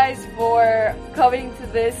you guys for coming to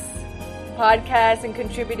this podcast and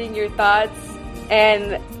contributing your thoughts.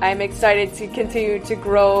 And I'm excited to continue to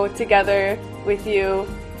grow together with you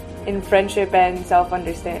in friendship and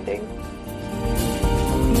self-understanding.